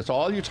string. That's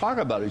all you talk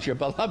about is your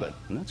beloved,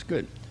 and that's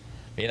good.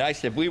 It'd be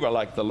nice if we were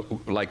like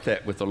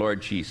that with the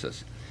Lord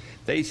Jesus.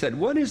 They said,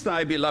 "What is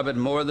thy beloved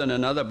more than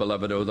another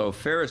beloved, O thou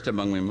fairest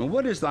among women?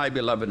 What is thy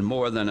beloved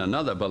more than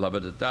another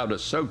beloved, that thou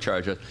dost so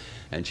charge us?"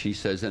 And she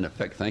says, in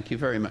effect, "Thank you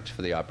very much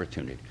for the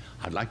opportunity.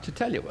 I'd like to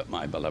tell you what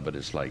my beloved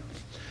is like.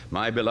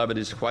 My beloved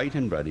is white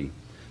and ruddy,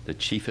 the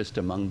chiefest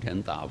among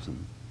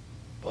 10,000.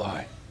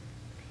 Boy,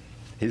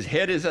 his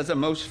head is as a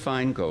most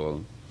fine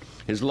gold.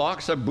 His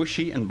locks are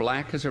bushy and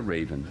black as a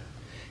raven.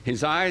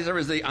 His eyes are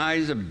as the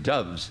eyes of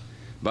doves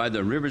by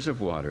the rivers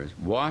of waters,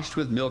 washed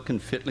with milk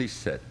and fitly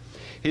set.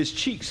 His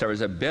cheeks are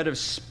as a bed of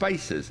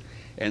spices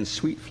and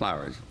sweet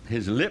flowers.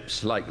 His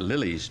lips like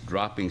lilies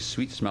dropping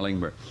sweet-smelling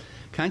myrrh."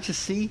 Can't you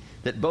see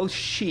that both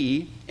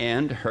she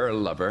and her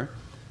lover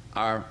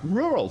are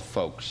rural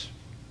folks?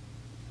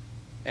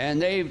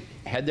 And they've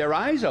had their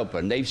eyes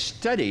open. They've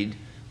studied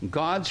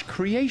God's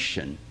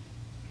creation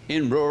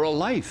in rural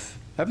life,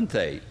 haven't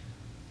they?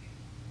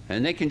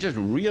 And they can just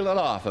reel it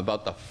off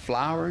about the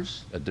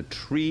flowers and the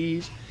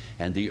trees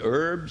and the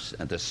herbs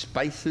and the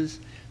spices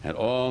and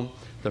all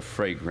the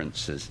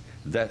fragrances.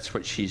 That's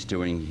what she's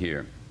doing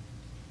here.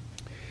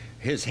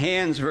 His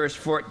hands, verse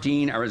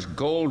 14, are as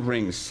gold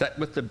rings set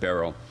with the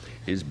beryl.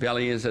 His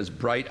belly is as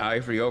bright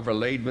ivory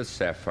overlaid with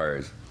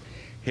sapphires.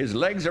 His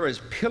legs are as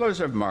pillars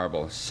of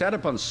marble set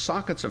upon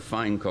sockets of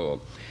fine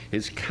gold.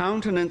 His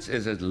countenance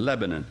is as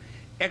Lebanon,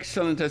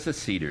 excellent as the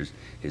cedars.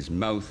 His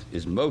mouth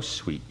is most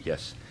sweet.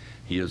 Yes,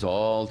 he is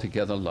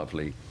altogether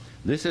lovely.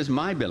 This is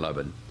my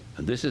beloved,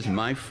 and this is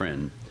my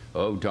friend,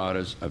 O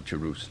daughters of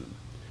Jerusalem.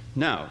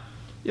 Now,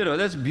 you know,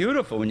 that's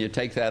beautiful when you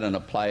take that and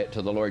apply it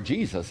to the Lord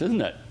Jesus, isn't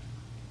it?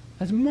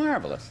 That's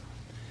marvelous.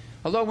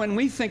 Although when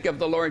we think of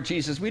the Lord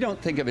Jesus, we don't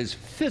think of his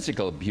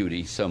physical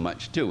beauty so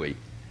much, do we?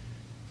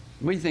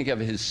 We think of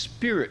his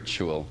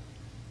spiritual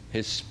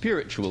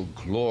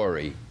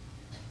glory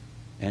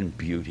and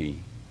beauty.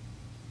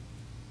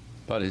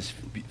 But his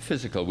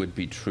physical would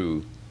be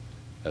true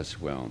as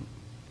well.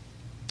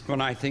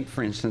 When I think,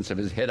 for instance, of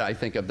his head, I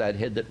think of that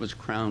head that was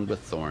crowned with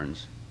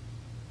thorns.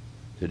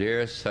 Did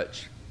e'er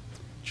such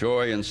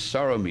joy and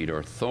sorrow meet,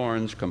 or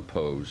thorns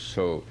compose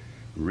so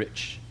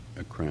rich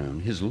a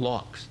crown? His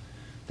locks,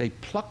 they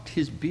plucked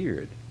his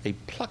beard. They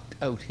plucked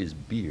out his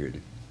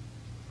beard.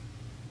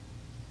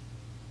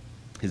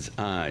 His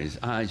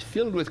eyes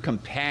filled with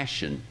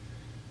compassion,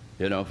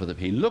 you know, for the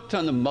people. He looked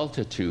on the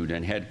multitude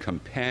and had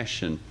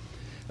compassion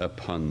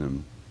upon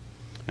them.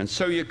 And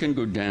so you can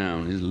go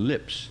down. His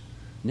lips,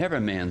 never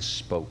man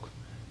spoke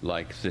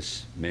like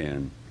this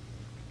man.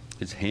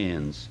 His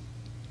hands,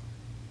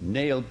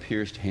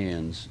 nail-pierced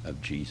hands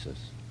of Jesus.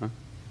 Huh?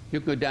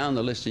 You can go down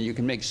the list and you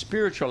can make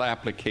spiritual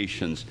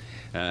applications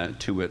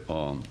to it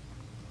all.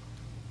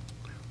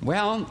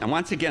 Well, and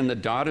once again, the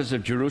daughters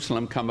of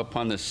Jerusalem come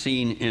upon the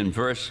scene in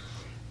verse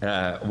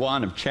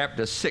 1 of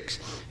chapter 6,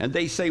 and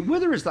they say,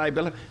 "Whither is thy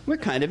beloved?" We're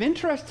kind of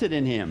interested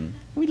in him.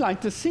 We'd like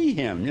to see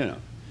him, you know.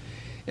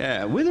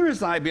 Whither is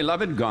thy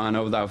beloved gone,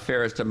 O thou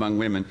fairest among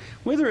women?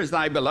 Whither is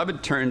thy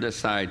beloved turned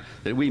aside,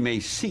 that we may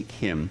seek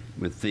him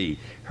with thee?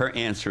 Her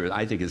answer,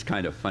 I think, is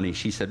kind of funny.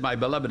 She said, my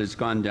beloved has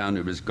gone down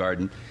to his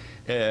garden,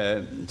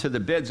 to the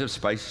beds of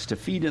spices, to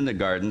feed in the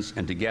gardens,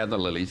 and to gather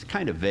lilies.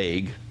 Kind of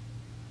vague.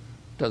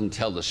 Doesn't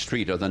tell the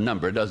street or the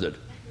number, does it?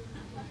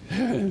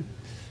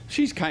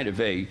 She's kind of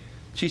vague.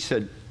 She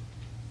said,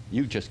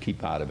 you just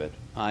keep out of it.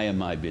 I am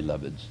my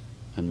beloved's,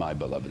 and my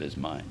beloved is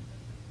mine.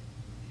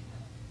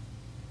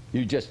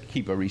 You just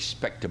keep a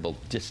respectable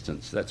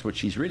distance. That's what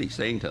she's really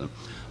saying to them.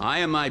 I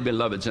am my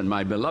beloved's, and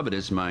my beloved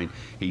is mine.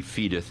 He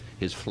feedeth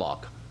his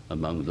flock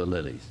among the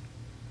lilies.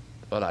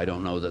 But I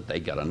don't know that they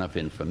got enough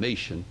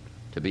information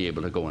to be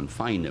able to go and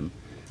find him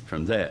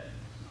from that.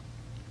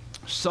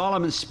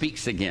 Solomon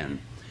speaks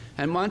again.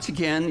 And once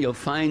again, you'll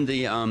find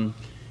the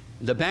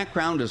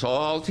background is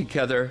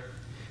altogether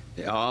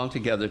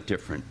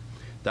different.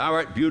 Thou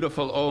art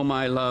beautiful, O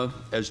my love,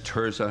 as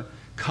Tirzah,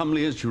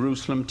 comely as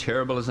Jerusalem,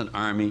 terrible as an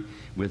army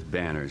with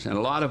banners. And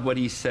a lot of what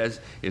he says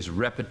is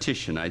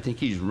repetition. I think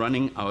he's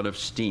running out of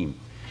steam.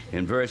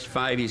 In verse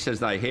 5, he says,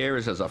 thy hair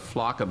is as a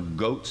flock of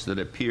goats that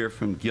appear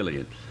from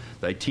Gilead.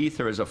 Thy teeth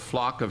are as a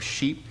flock of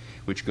sheep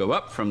which go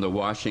up from the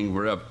washing,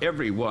 whereof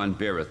every one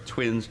beareth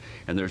twins,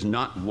 and there's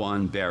not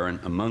one barren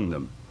among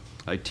them.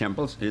 Thy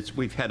temples,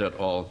 we've had it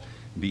all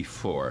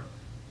before,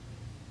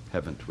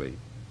 haven't we?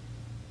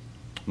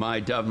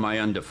 My dove, my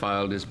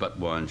undefiled, is but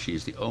one.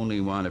 She's the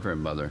only one of her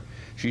mother.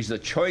 She's the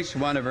choice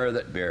one of her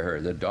that bare her.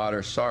 The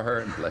daughter saw her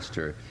and blessed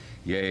her.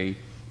 Yea,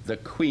 the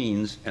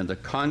queens and the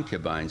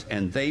concubines,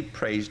 and they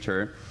praised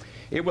her.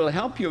 It will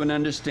help you in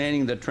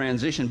understanding the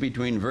transition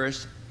between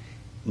verse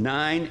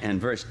 9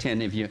 and verse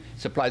 10 if you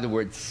supply the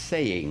word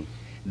saying.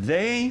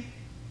 They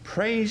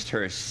praised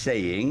her,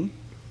 saying,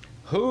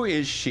 who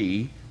is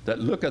she that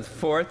looketh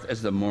forth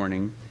as the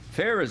morning,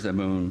 fair as the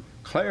moon,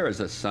 clear as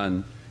the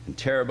sun, and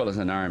terrible as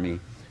an army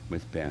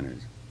with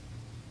banners?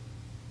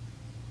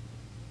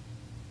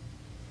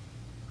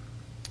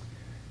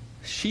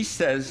 She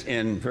says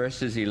in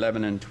verses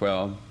 11 and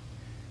 12,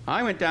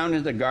 I went down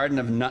into the garden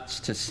of nuts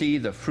to see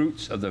the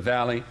fruits of the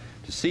valley,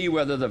 to see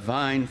whether the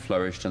vine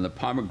flourished and the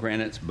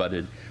pomegranates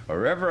budded.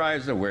 Wherever I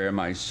was aware,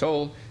 my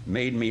soul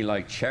made me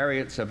like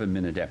chariots of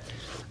Abinadab.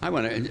 I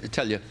want to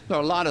tell you, there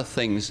are a lot of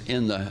things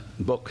in the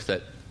book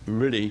that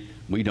really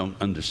we don't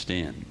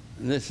understand.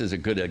 This is a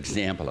good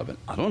example of it.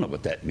 I don't know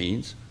what that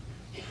means.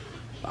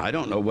 I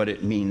don't know what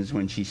it means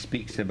when she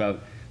speaks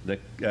about the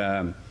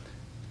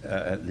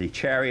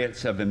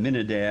chariots of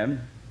Abinadab,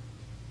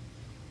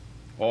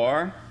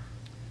 or,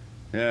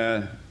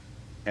 as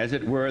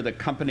it were, the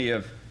company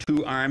of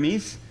two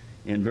armies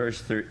in verse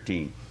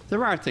 13.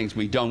 There are things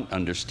we don't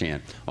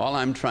understand. All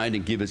I'm trying to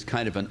give is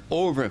kind of an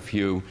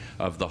overview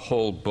of the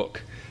whole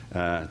book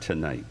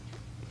tonight.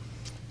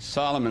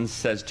 Solomon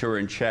says to her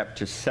in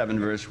chapter 7,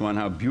 verse 1,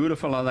 how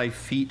beautiful are thy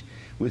feet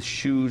with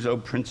shoes, O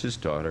prince's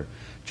daughter.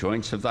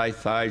 Joints of thy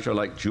thighs are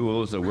like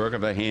jewels, the work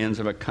of the hands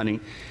of a cunning.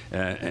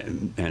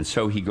 And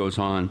so he goes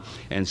on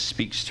and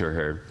speaks to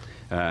her,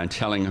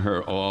 telling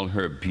her all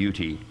her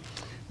beauty.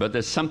 But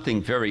there's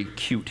something very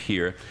cute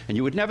here, and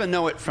you would never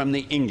know it from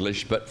the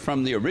English, but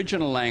from the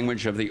original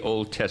language of the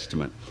Old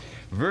Testament.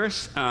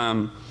 Verse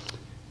 9.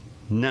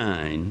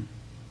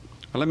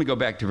 Well, let me go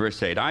back to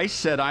verse 8. I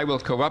said, I will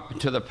go up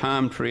to the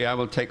palm tree, I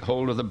will take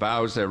hold of the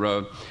boughs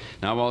thereof.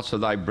 Now also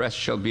thy breasts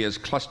shall be as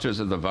clusters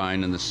of the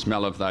vine, and the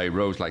smell of thy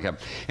rose like heaven.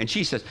 And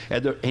she says,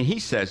 and he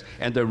says,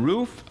 and the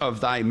roof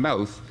of thy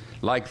mouth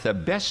like the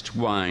best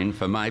wine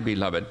for my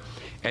beloved.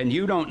 And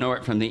you don't know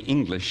it from the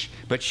English,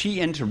 but she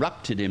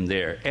interrupted him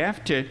there.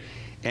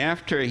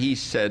 After he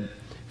said,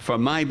 for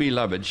my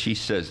beloved, she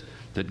says,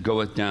 that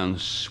goeth down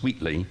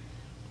sweetly,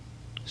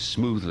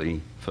 smoothly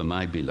for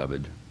my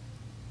beloved.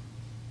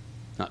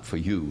 Not for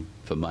you,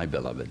 for my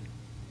beloved.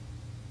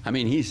 I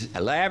mean, he's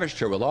lavished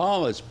her with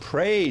all his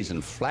praise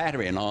and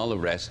flattery and all the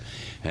rest.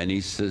 And he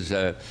says,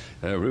 the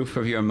roof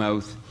of your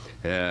mouth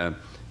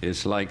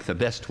is like the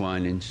best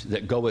wine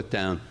that goeth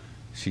down.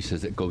 She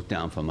says, it goeth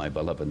down for my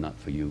beloved, not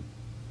for you.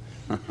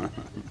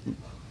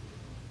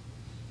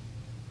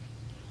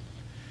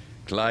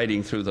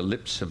 Gliding through the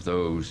lips of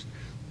those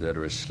that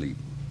are asleep.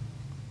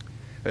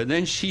 And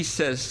then she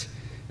says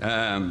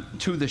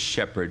to the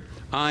shepherd,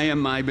 I am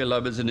my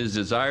beloved's, and his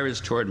desire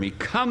is toward me.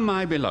 Come,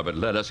 my beloved,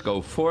 let us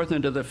go forth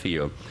into the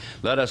field.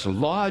 Let us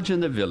lodge in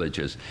the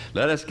villages.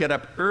 Let us get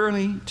up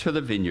early to the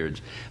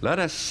vineyards. Let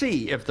us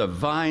see if the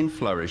vine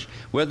flourish,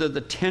 whether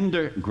the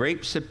tender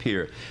grapes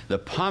appear, the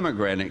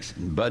pomegranates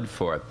bud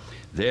forth.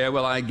 There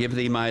will I give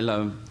thee my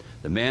love.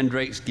 The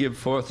mandrakes give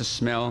forth a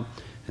smell,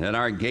 and at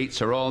our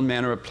gates are all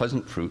manner of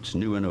pleasant fruits,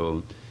 new and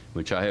old,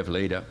 which I have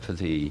laid up for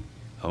thee,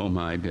 O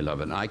my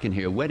beloved. And I can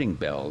hear wedding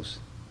bells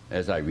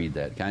as I read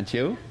that, can't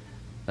you?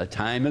 The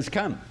time has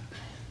come.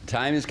 The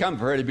time has come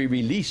for her to be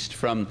released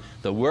from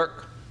the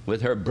work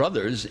with her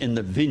brothers in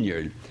the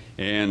vineyard.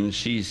 And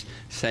she's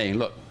saying,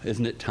 look,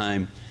 isn't it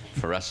time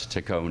for us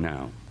to go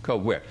now? Go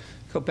where?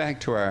 Go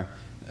back to our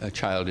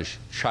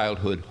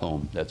childhood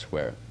home. That's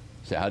where.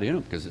 Say, how do you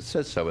know? Because it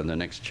says so in the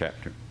next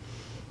chapter.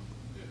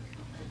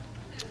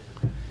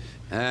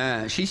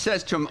 She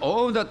says to him,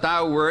 "Oh, that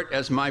thou wert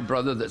as my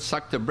brother that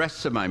sucked the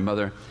breasts of my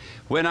mother.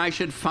 When I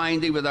should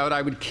find thee without,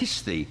 I would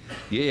kiss thee.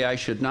 Yea, I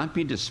should not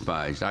be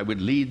despised. I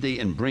would lead thee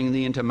and bring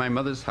thee into my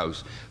mother's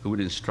house, who would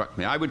instruct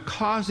me. I would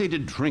cause thee to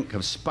drink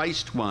of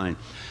spiced wine,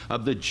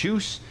 of the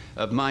juice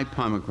of my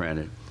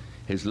pomegranate.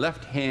 His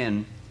left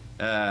hand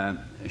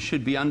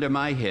should be under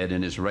my head,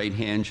 and his right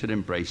hand should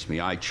embrace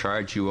me. I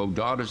charge you, O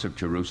daughters of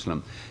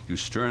Jerusalem, you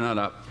stir not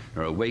up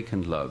or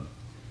awaken love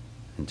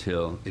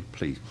until it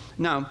please."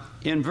 Now,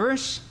 in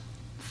verse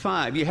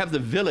 5, you have the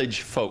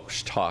village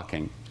folks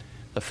talking.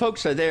 The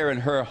folks are there in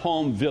her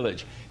home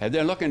village, and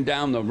they're looking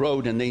down the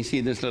road, and they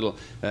see this little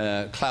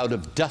cloud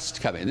of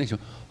dust coming. And they say,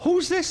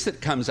 "Who's this that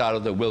comes out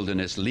of the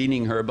wilderness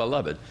leaning on her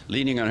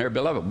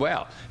beloved?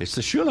 Well, it's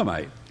the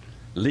Shulamite,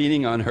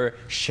 leaning on her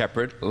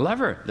shepherd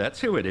lover. That's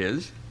who it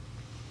is.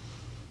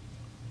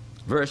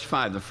 Verse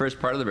 5, the first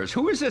part of the verse.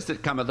 "Who is this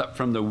that cometh up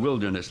from the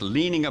wilderness,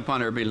 leaning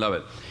upon her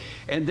beloved?"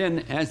 And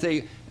then as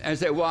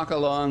they walk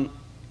along,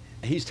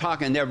 he's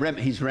talking,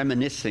 he's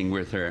reminiscing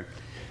with her.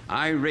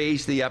 "I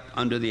raised thee up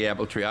under the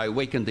apple tree. I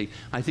awakened thee."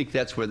 I think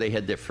that's where they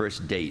had their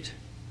first date,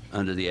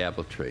 under the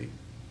apple tree.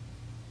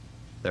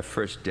 Their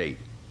first date.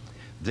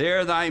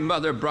 "There thy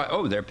mother brought,"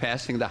 oh, they're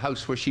passing the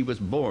house where she was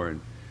born.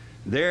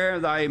 "There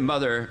thy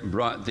mother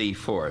brought thee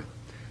forth.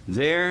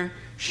 There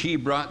she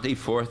brought thee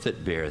forth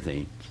that bare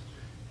thee."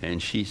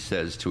 And she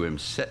says to him,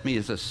 "Set me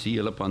as a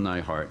seal upon thy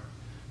heart,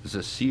 as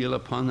a seal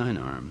upon thine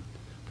arm.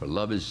 For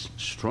love is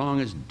strong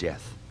as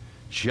death.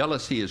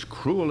 Jealousy is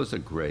cruel as the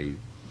grave.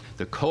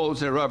 The coals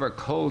thereof are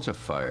coals of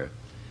fire,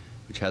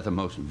 which hath a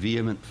most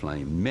vehement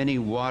flame. Many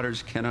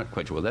waters cannot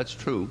quench." Well, that's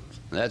true.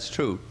 That's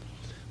true.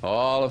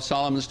 All of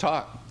Solomon's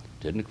talk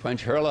didn't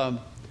quench her love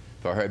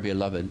for her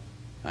beloved.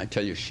 I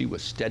tell you, she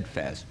was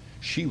steadfast.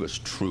 She was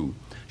true.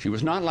 She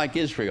was not like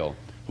Israel,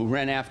 who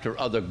ran after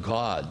other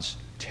gods.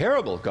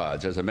 Terrible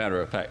gods, as a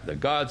matter of fact. The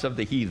gods of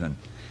the heathen.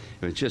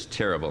 It was just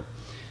terrible.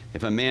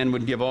 If a man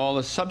would give all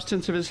the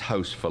substance of his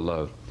house for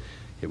love,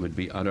 it would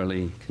be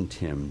utterly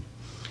contemned.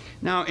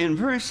 Now, in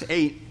verse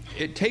 8,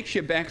 it takes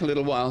you back a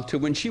little while to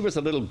when she was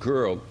a little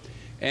girl,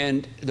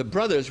 and the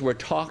brothers were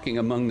talking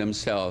among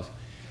themselves.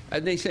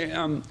 And they say,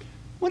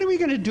 "What are we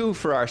going to do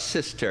for our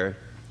sister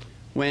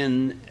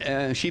when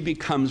she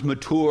becomes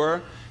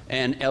mature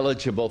and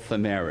eligible for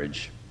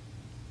marriage?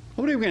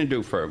 What are we going to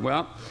do for her?"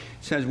 Well,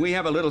 it says, "We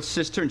have a little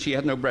sister, and she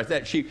had no breast."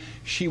 That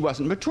she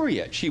wasn't mature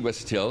yet. She was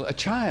still a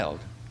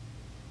child.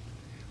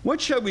 "What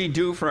shall we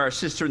do for our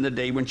sister in the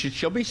day when she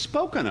shall be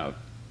spoken of?"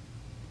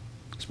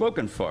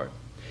 Spoken for.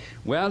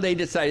 Well, they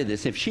decided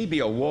this: if she be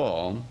a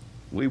wall,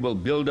 we will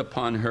build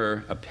upon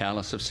her a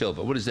palace of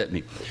silver. What does that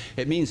mean?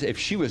 It means if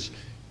she was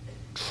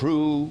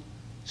true,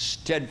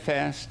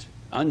 steadfast,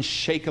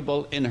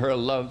 unshakable in her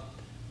love,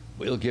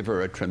 we'll give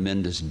her a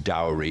tremendous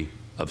dowry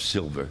of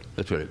silver.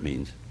 That's what it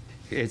means.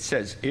 It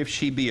says, if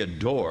she be a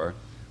door,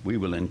 we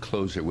will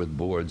enclose her with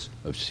boards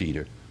of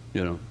cedar.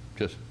 You know,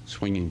 just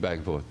swinging back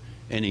and forth.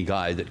 Any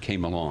guy that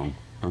came along.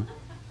 Huh?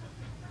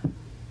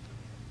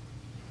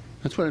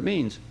 That's what it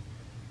means.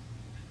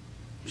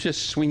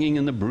 Just swinging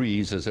in the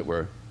breeze, as it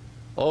were.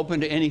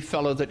 Open to any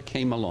fellow that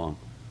came along.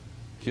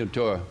 She'll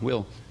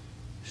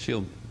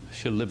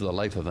live the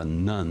life of a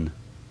nun.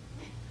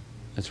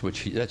 That's what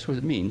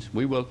it means.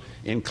 We will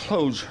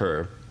enclose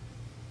her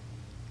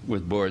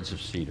with boards of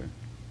cedar.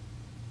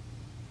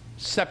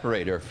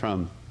 Separate her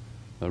from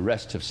the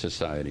rest of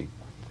society.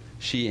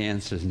 She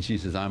answers and she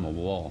says, "I'm a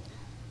wall."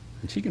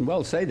 And she can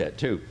well say that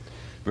too.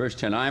 Verse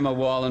 10, "I am a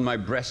wall, and my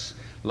breasts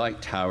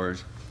like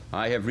towers.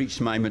 I have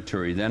reached my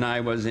maturity. Then I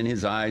was in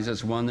his eyes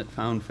as one that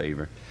found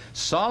favor."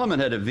 Solomon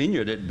had a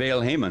vineyard at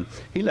Baal-Hamon.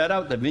 He let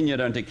out the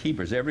vineyard unto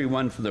keepers, every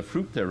one for the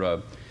fruit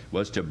thereof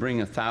was to bring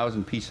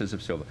 1,000 pieces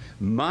of silver.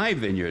 My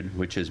vineyard,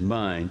 which is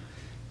mine,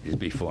 is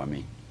before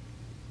me.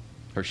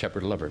 Her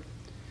shepherd lover.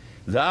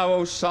 "Thou,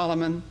 O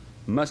Solomon,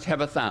 must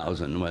have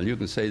 1,000. Well, you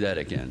can say that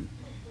again.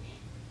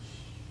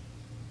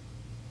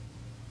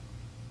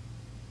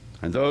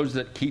 "And those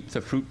that keep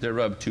the fruit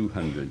thereof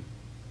 200.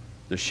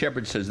 The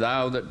shepherd says,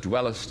 Thou that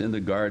dwellest in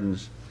the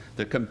gardens,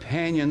 the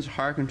companions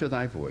hearken to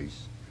thy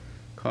voice.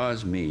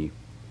 Cause me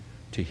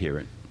to hear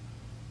it."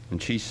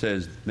 And she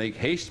says, "Make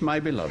haste, my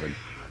beloved.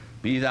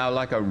 Be thou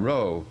like a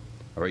roe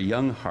or a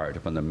young hart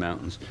upon the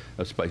mountains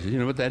of spices." You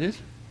know what that is?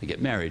 They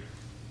get married.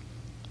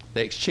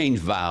 They exchange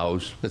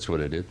vows. That's what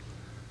it is.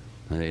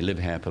 And they live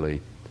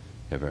happily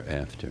ever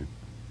after.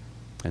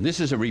 And this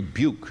is a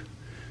rebuke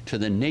to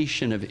the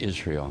nation of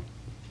Israel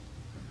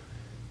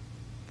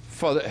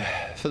for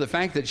the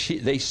fact that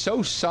they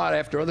so sought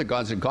after other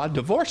gods that God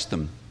divorced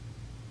them.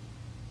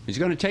 He's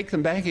going to take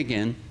them back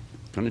again,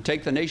 going to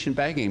take the nation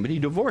back again, but he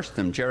divorced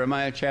them.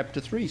 Jeremiah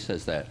chapter 3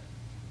 says that.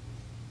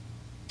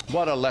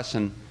 What a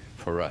lesson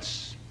for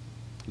us.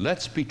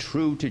 Let's be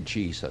true to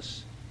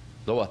Jesus,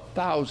 though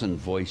 1,000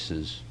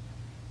 voices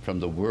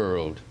from the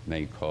world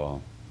may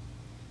call.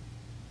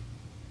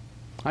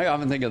 I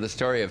often think of the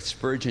story of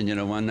Spurgeon. You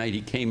know, one night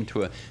he came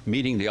to a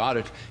meeting,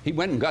 he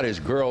went and got his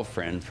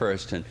girlfriend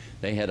first, and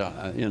they had,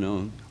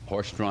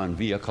 horse-drawn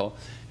vehicle,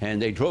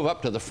 and they drove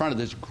up to the front of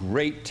this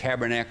great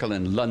tabernacle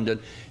in London,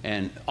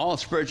 and all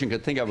Spurgeon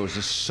could think of was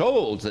the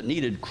souls that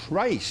needed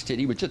Christ, and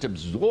he was just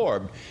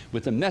absorbed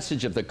with the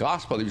message of the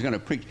gospel he was going to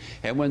preach.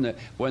 And when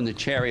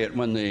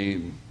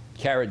the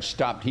carriage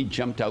stopped, he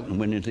jumped out and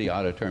went into the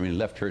auditorium and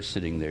left her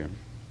sitting there.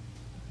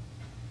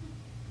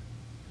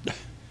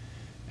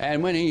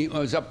 And when he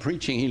was up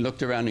preaching, he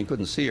looked around and he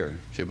couldn't see her.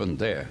 She wasn't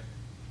there.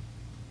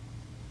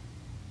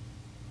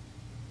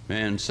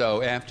 And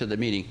so after the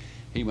meeting,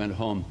 he went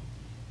home,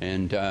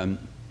 and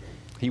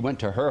he went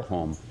to her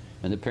home,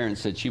 and the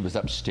parents said she was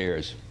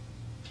upstairs,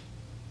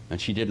 and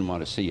she didn't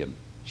want to see him.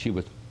 She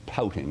was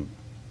pouting.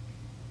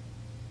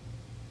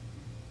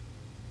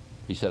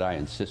 He said, I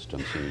insist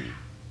on seeing you.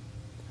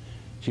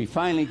 She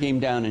finally came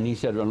down, and he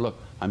said, well, look,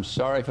 I'm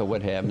sorry for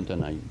what happened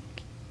tonight.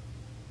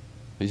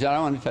 He said, I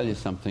want to tell you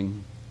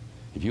something.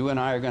 If you and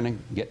I are going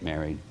to get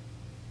married,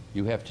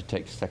 you have to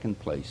take second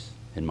place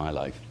in my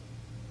life.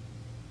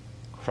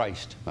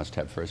 Christ must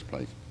have first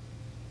place.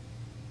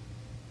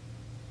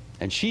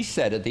 And she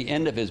said at the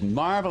end of his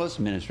marvelous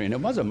ministry, and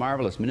it was a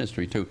marvelous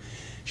ministry too,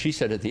 she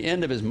said at the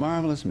end of his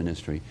marvelous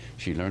ministry,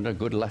 she learned a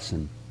good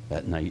lesson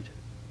that night.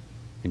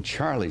 In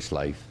Charlie's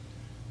life,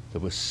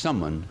 there was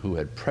someone who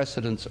had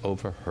precedence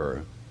over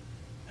her,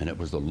 and it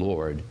was the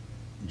Lord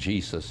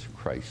Jesus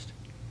Christ.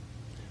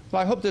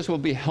 Well, I hope this will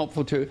be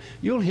helpful to you.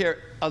 You'll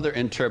hear other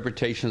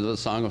interpretations of the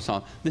Song of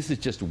Solomon. This is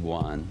just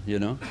one, you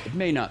know. It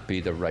may not be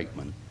the right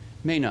one.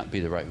 It may not be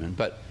the right one,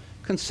 but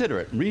consider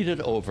it, read it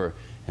over,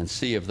 and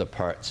see if the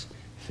parts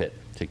fit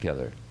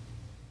together.